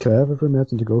amazing. Could I have ever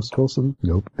imagined a ghost Coulson?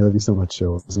 Nope. I love you so much,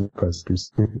 show. Isn't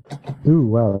it? Ooh,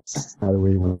 wow. That's not the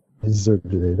way you want. He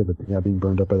deserved it, but yeah, being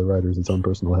burned up by the writers, its own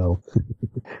personal hell.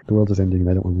 The world is ending, and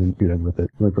I don't want to be done with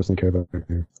it. The only person I care about is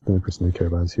here. The only person I care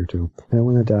about is here too. I don't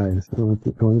want to die. I want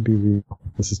to be real.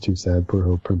 This is too sad. Poor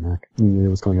Hope. Poor Mac. I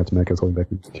was calling out to Mac. I was holding back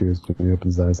the tears when he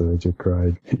opens his eyes. I legit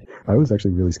cried. I was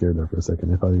actually really scared there for a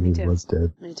second. I thought he really was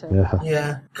dead. Me too.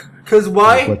 Yeah. Because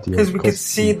why? Because we could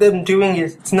see them doing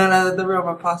it. It's not out of the realm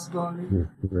of possibility. Yeah,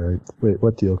 right. Wait,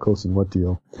 what deal, Coulson? What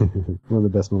deal? One of the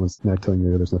best moments. Mac telling me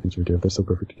there's nothing to forgive. They're so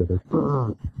perfect together.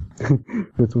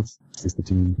 It's the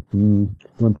team.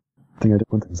 One thing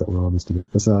is that we're all in this together.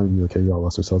 That's not even okay. We all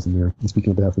lost ourselves in there. And speaking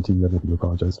on behalf of the team, you have nothing to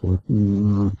apologize for.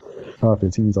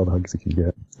 Fitz, he needs all the hugs he can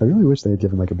get. I really wish they had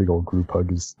given like a big old group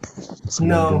hug.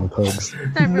 No. With hugs.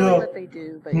 Not really what they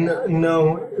do, but yeah.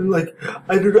 No. Like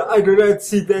I do not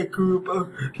see that group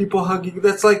of people hugging.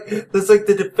 That's like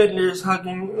the Defenders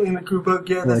hugging in a group hug.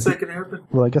 Yeah, that's not gonna happen.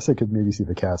 Well, I guess I could maybe see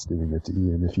the cast doing it to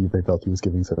Ian if they felt he was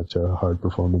giving such a hard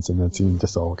performance in that scene.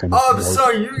 Just all kind of. Oh, I'm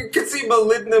sorry. You could see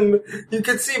Melinda. You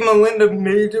could see Melinda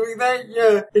May doing that.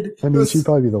 Yeah. She'd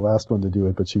probably be the last one to do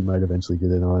it, but she might eventually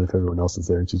get in on it if everyone else is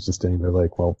there, and she's just standing there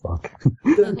like, well, fuck.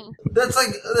 That's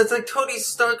like Tony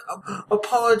Stark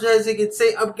apologizing and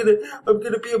saying, "I'm gonna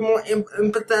be a more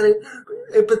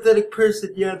empathetic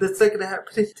person." Yeah, that's not gonna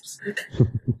happen.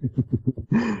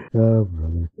 Oh,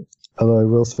 brother. Although I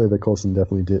will say that Coulson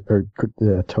definitely did, or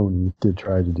Tony did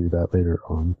try to do that later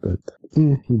on, but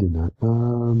he did not.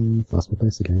 Lost my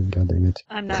place again. God dang it.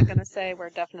 I'm not gonna say we're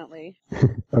definitely.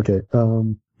 Okay.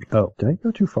 Oh, did I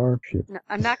go too far? Shit. No,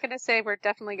 I'm not gonna say we're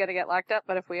definitely gonna get locked up,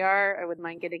 but if we are, I wouldn't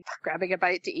mind grabbing a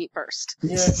bite to eat first.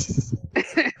 Yeah.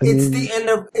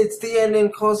 It's the end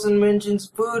and Coulson mentions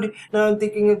food. Now I'm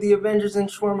thinking of the Avengers and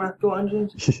shawarma. Go on,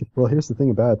 James. Well, here's the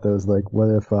thing about it, though, is like, what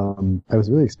if, I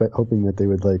was really hoping that they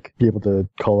would, like, be able to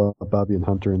call up Bobby and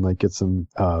Hunter and, like, get some,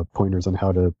 pointers on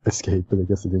how to escape, but I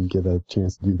guess they didn't get a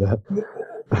chance to do that.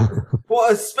 Well,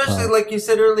 especially like you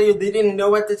said earlier, they didn't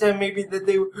know at the time maybe that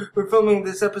they were filming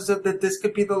this episode that this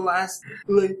could be the last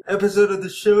episode of the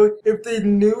show. If they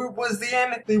knew it was the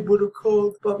end, they would have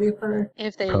called Bobby and Hunter.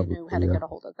 If they knew how to get a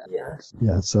hold of them. Yeah.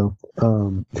 Yeah, so,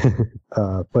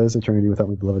 but as eternity without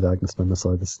my beloved Agnes by my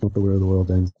side, this is not the way the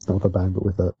world ends. It's not with a bang, but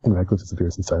with a Radcliffe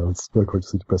disappears in silence. What a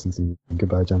gorgeously depressing scene.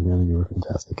 Goodbye, John Hannon, you were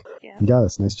fantastic. Yeah. You got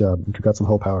us, nice job. You got some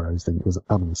whole power. I was thinking it was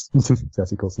ominous.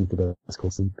 Sassy Coulson, the best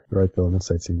Coulson. Right, Phil, enough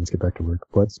sightseeing. Let's get back to work.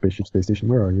 What? Spaceship, space station,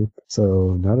 where are you?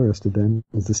 So, not arrested then.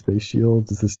 Is this Space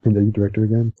Shield? Is this NW director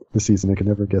again? This season, I could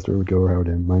never guess where it would go or how it would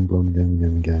end. Mind blown again and again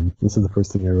and again. This is the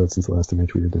first thing I wrote since the last time I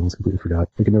tweeted and almost completely forgot.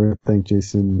 I could never thank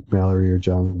Jason, Mallory, or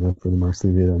John enough for the marks they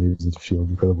made on Agents of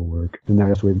S.H.I.E.L.D. Incredible work. And now I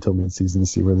have to wait until mid-season to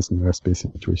see where this new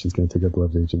airspace situation is going to take our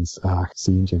beloved agents.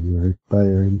 See you in January. Bye,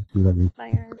 Aaron. We love you.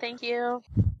 Bye, Aaron. Thank you.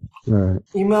 Alright.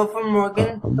 Email from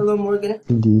Morgan. Hello, Morgan.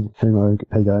 Indeed. Hey, Mark.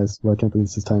 Hey, guys. Well, I can't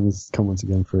believe this time has come once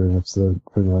again for an episode,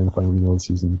 for the final email of the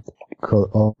season.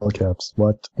 All caps.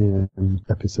 What an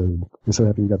episode. I'm so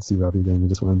happy we got to see Robbie again. I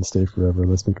just want him to stay forever.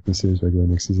 Let's make the series regular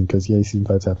next season, because yay, season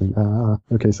 5's happening.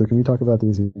 Okay, so can we talk about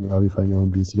Daisy and Robbie fighting Ellen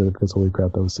Bees together, because holy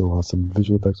crap, that was so awesome.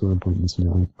 Visual effects were on point in this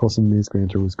finale. Coulson May's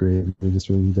Granter was great. They just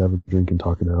really need to have a drink and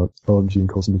talk it out. OMG and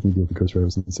Coulson making a deal with the Coast Guard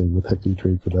was insane. What the heck do you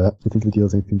trade for that? I think the deal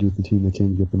has anything to do with the team that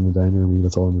came to get them in the diner. I mean,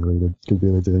 that's all unrelated. Could be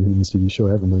like the Humans TV show.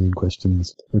 I have a million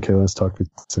questions. Okay, let's talk with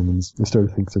Simmons. I started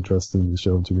to think so trust in the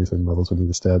show on too many certain levels when he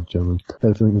just stabbed Gemma So I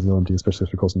had a feeling it was an LMT, especially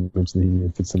after Coulson mentioned that he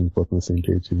and Fitzsimmons both on the same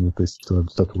page, even if they still have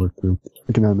stuff to work through.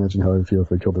 I cannot imagine how I would feel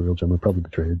if I killed the real Gemma, probably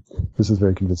betrayed. This is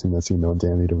very convincing, that scene though, and the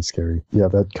animator was scary. Yeah,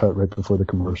 that cut right before the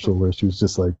commercial where she was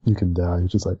just like, you can die. It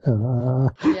was just like, ah.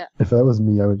 Yeah. If that was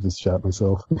me, I would just shot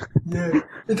myself. Yeah.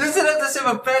 It doesn't have the same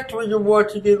effect when you're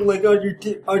watching it like on your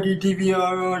DVR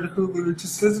or on Hulu. It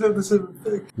just doesn't have the same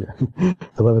effect. Yeah.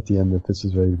 I love at the end that Fitz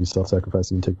is ready to be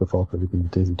self-sacrificing and take the fall for everything.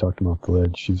 Daisy talked him off the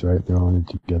ledge. She's right. They're all in it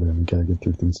together and they gotta get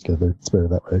through things together. It's better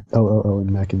that way. Oh,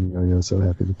 and Mac and Yo-Yo are so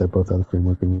happy that they're both out of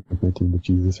framework and with my team. But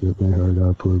Jesus, hurt my heart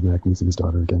out. Poor Mac losing his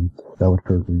daughter again. That would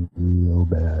hurt me real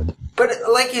bad. But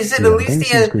like you said, Yeah,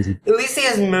 at least he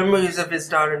has memories of his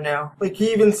daughter now. Like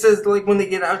he even says, like when they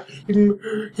get out,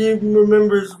 he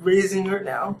remembers raising her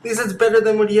now. At least it's better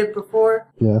than what he had before.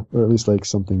 Yeah, or at least like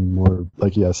something more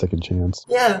like a second chance.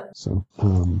 Yeah. So,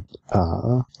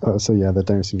 so yeah, that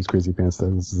diner scene was crazy pants. That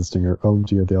was the stinger. Oh,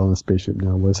 gee, are they all in a spaceship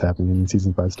now? What's happening? In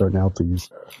season 5, start now, please.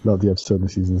 About the episode and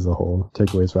the season as a whole.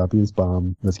 Takeaways: Robbie is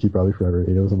bomb. Let's keep Robbie forever.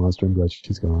 Ada's a monster. I'm glad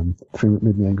she's gone. The framework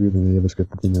made me angrier than any other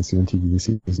scripted thing I've seen on TV this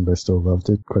season, but I still loved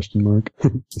it. Question mark.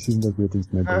 The season does weird things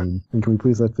to my brain. And can we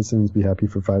please let Fitzsimmons be happy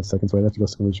for 5 seconds? Why'd I have to go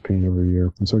so much pain every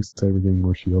year? I'm so excited we're getting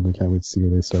more S.H.I.E.L.D. and I can't wait to see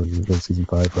where they start in season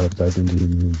 5. I've dived into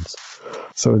humans.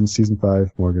 So in season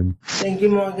 5, Morgan. Thank you,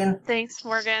 Morgan. Thanks,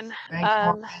 Morgan.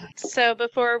 Thanks, So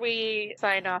before we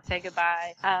sign off, say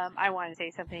goodbye, I want to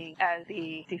say something as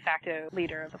the de facto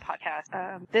leader of the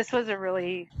podcast. This was a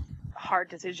really hard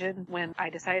decision when I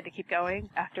decided to keep going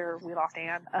after we lost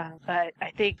Anne. But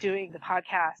I think doing the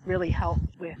podcast really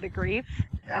helped with the grief.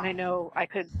 Yeah. And I know I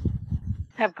could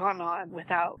have gone on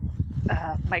without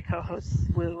my co-hosts,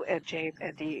 Lou and James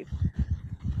and Dave.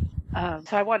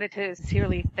 So I wanted to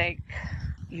sincerely thank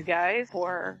you guys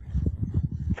for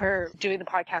doing the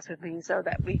podcast with me so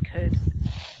that we could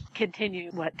continue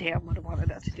what Dan would have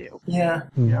wanted us to do. Yeah.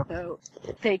 Yep. So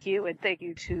thank you, and thank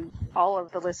you to all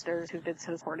of the listeners who've been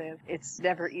so supportive. It's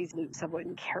never easy to lose someone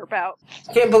you care about.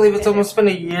 I can't believe it's almost been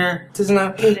a year. Doesn't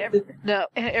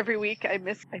Every week I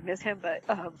miss him, but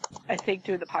I think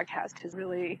doing the podcast has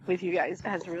really, with you guys,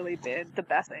 has really been the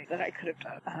best thing that I could have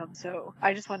done. So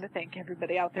I just want to thank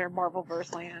everybody out there in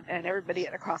Marvelverse land and everybody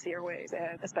at Across the Airwaves,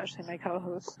 and especially my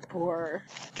co-hosts for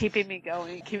keeping me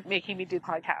going, keep making me do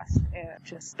podcasts, and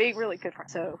just being really good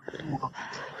friends. So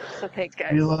thanks,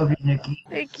 guys. We love you, Nikki.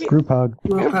 Thank you. Group hug.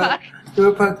 Group hug.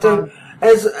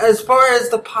 As far as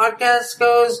the podcast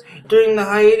goes, during the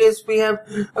hiatus, we have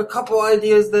a couple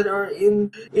ideas that are in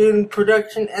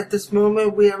production at this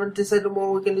moment. We haven't decided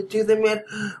when we're going to do them yet,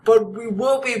 but we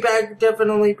will be back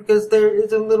definitely because there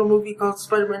is a little movie called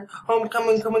Spider-Man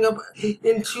Homecoming coming up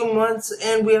in 2 months,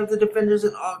 and we have the Defenders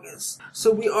in August.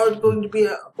 So we are going to be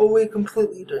away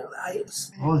completely during the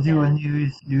hiatus. We'll do a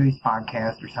news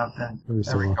podcast or something. Every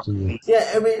so often, yeah. Yeah,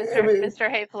 every Mr.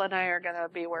 Hateful and I are going to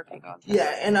be working on that.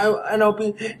 yeah, and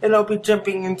I'll be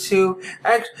jumping into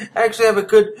actually have a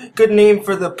good name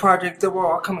for the project that we're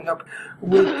all coming up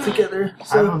with together. I'm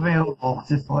So available,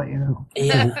 just to let you know.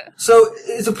 yeah. So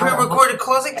is a pre-recorded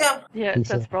closing time? Yeah, Think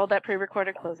so. let's roll that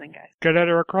pre-recorded closing, guys. Get at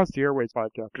our Across the Airways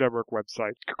podcast network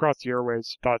website,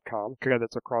 acrosstheairways.com. Again,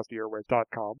 that's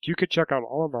acrosstheairways.com. You can check out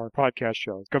all of our podcast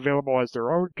shows, available as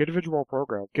their own individual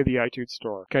program. Get the iTunes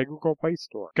Store, get Google Play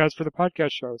Store. Guys, for the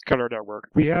podcast shows, cut our network.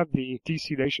 We have the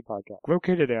DC Nation podcast,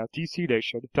 located at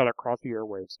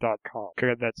dcnation.acrosstheairwaves.com.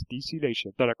 Again, that's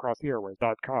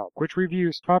dcnation.acrosstheairwaves.com, which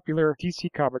reviews popular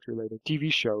DC Comics-related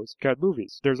TV shows and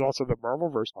movies. There's also the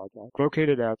Marvelverse podcast,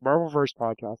 located at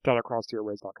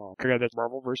marvelversepodcast.acrosstheairways.com. Again, that's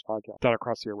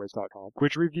marvelversepodcast.acrosstheairways.com,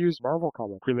 which reviews Marvel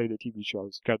Comic-related TV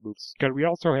shows and movies. And we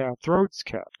also have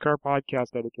Thronescast, our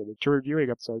podcast dedicated to reviewing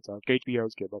episodes of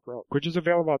HBO's Game of Thrones, which is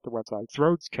available at the website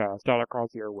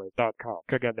thronescast.acrosstheairways.com.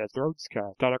 Again, that's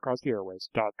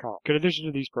thronescast.acrosstheairways.com. In addition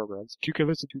to these programs, you can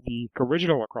listen to the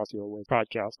original Across the Airways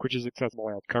podcast, which is accessible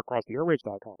at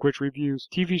acrosstheairwaves.com, which reviews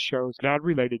TV shows not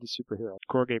related to superheroes,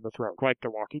 core Game of Thrones, like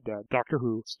The Walking Dead, Doctor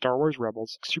Who, Star Wars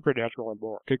Rebels, Supernatural, and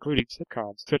more, including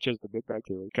sitcoms such as The Big Bang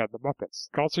Theory and The Muppets.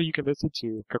 Also, you can listen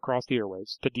to Across the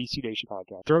Airways, the DC Nation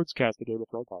podcast, Thronescast, the Game of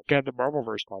Thrones podcast, and the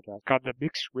Marvelverse podcast on the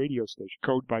Mixed Radio Station,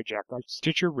 code by Jack Knight,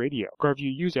 Stitcher Radio. Or if you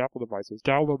use Apple devices,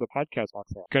 download the podcast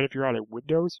box app. And if you're on a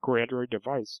Windows or Android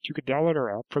device, you can download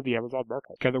our app from the Amazon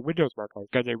Marketplace. And the Windows Marketplace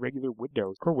has a regular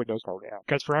Windows or Windows Phone app.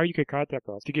 As for how you can contact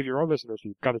us to give your own listener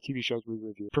feedback on the TV shows we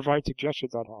review, provide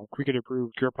suggestions on how we can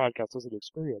improve your podcast listening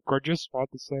experience, or just want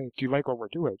to say, do you like what we're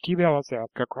doing? Email us at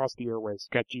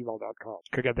acrosstheairwaves@gmail.com.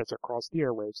 Again, that's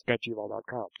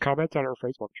acrosstheairwaves@gmail.com. Comment on our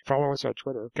Facebook. Follow us on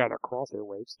Twitter at Across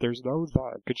Airwaves. There's no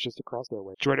the, it's just Across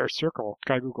Airwaves. Join our circle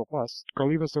on Google Plus, or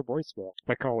leave us a voicemail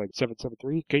by calling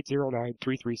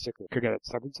 773-809-3360. Again,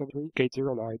 it's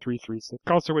 773-809-3360.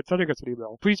 Also, when sending us an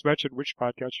email, please mention which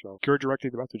podcast show you're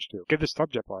directing the message to. Give the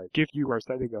subject line if you are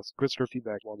sending us listener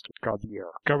feedback on the air.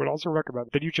 I would also recommend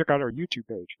that you check out our YouTube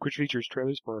page, which features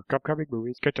trailers for upcoming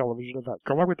movies and television events.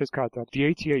 Along with this content, the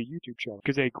ATA YouTube channel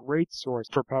is a great source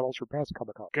for panels from past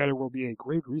Comic-Con, and it will be a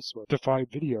great resource to find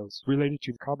videos related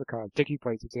to the Comic-Con taking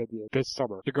place in San Diego this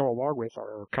summer to go along with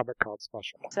our Comic-Con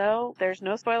special. So, there's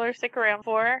no spoilers to stick around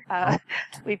for.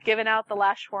 We've given out the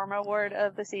last Shawarma Award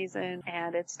of the season,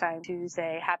 and it's time to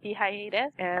say happy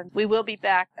hiatus, and we will be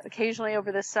back occasionally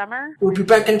over the summer. We'll be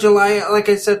back in July, like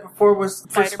I said before, was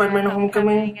for Spider-Man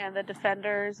Homecoming. And the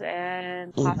Defenders,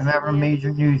 and Whenever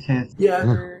major news hits.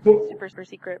 Yeah. Super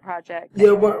secret project.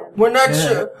 Yeah, we're not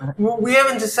sure. We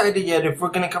haven't decided yet if we're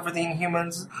going to cover the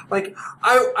Inhumans. Like,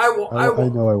 I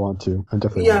know I want to. I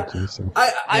definitely want to. So.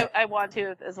 I want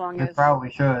to, as long as...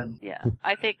 probably should. Yeah.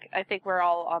 I think we're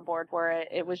all on board for it.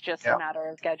 It was just a matter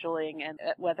of scheduling and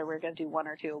whether we're going to do one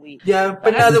or two a week. Yeah,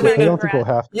 but now that we I don't think we'll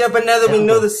have to. Yeah, but now that we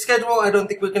know the schedule, I don't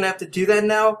think we're going to have to do that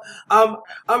now.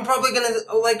 I'm probably going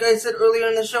to, like I said earlier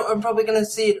in the show, I'm probably going to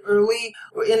see it early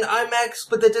in IMAX,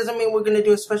 but that doesn't mean we're going to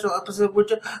do a special episode.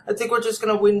 I think we're just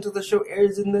going to wait until the show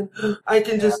airs, and then I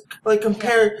can just,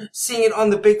 compare seeing it on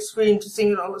the big screen to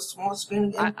seeing it on the small screen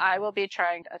again. I will be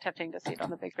attempting to see it on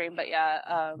the big screen, but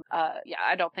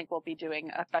I don't think we'll be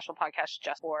doing a special podcast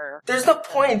just for... There's no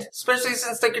point, especially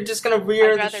since they're just going to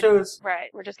re-air the shows. Right,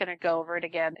 we're just going to go over it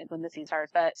again when the season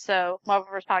starts. But so,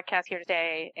 Marvelverse podcast here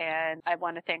today, and I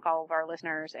want to thank all of our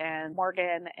listeners, and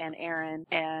Morgan, and Aaron,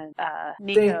 and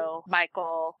Nico,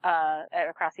 Michael,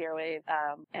 across the airwaves,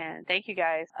 and thank you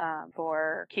guys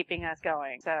for keeping us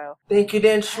going. So thank you,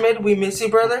 Dan Schmidt. We miss you,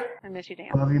 brother. I miss you, Dan.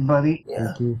 Love you, buddy. Yeah.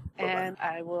 Thank you. And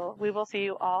we will see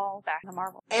you all back in the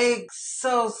Marvel.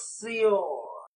 Excelsior.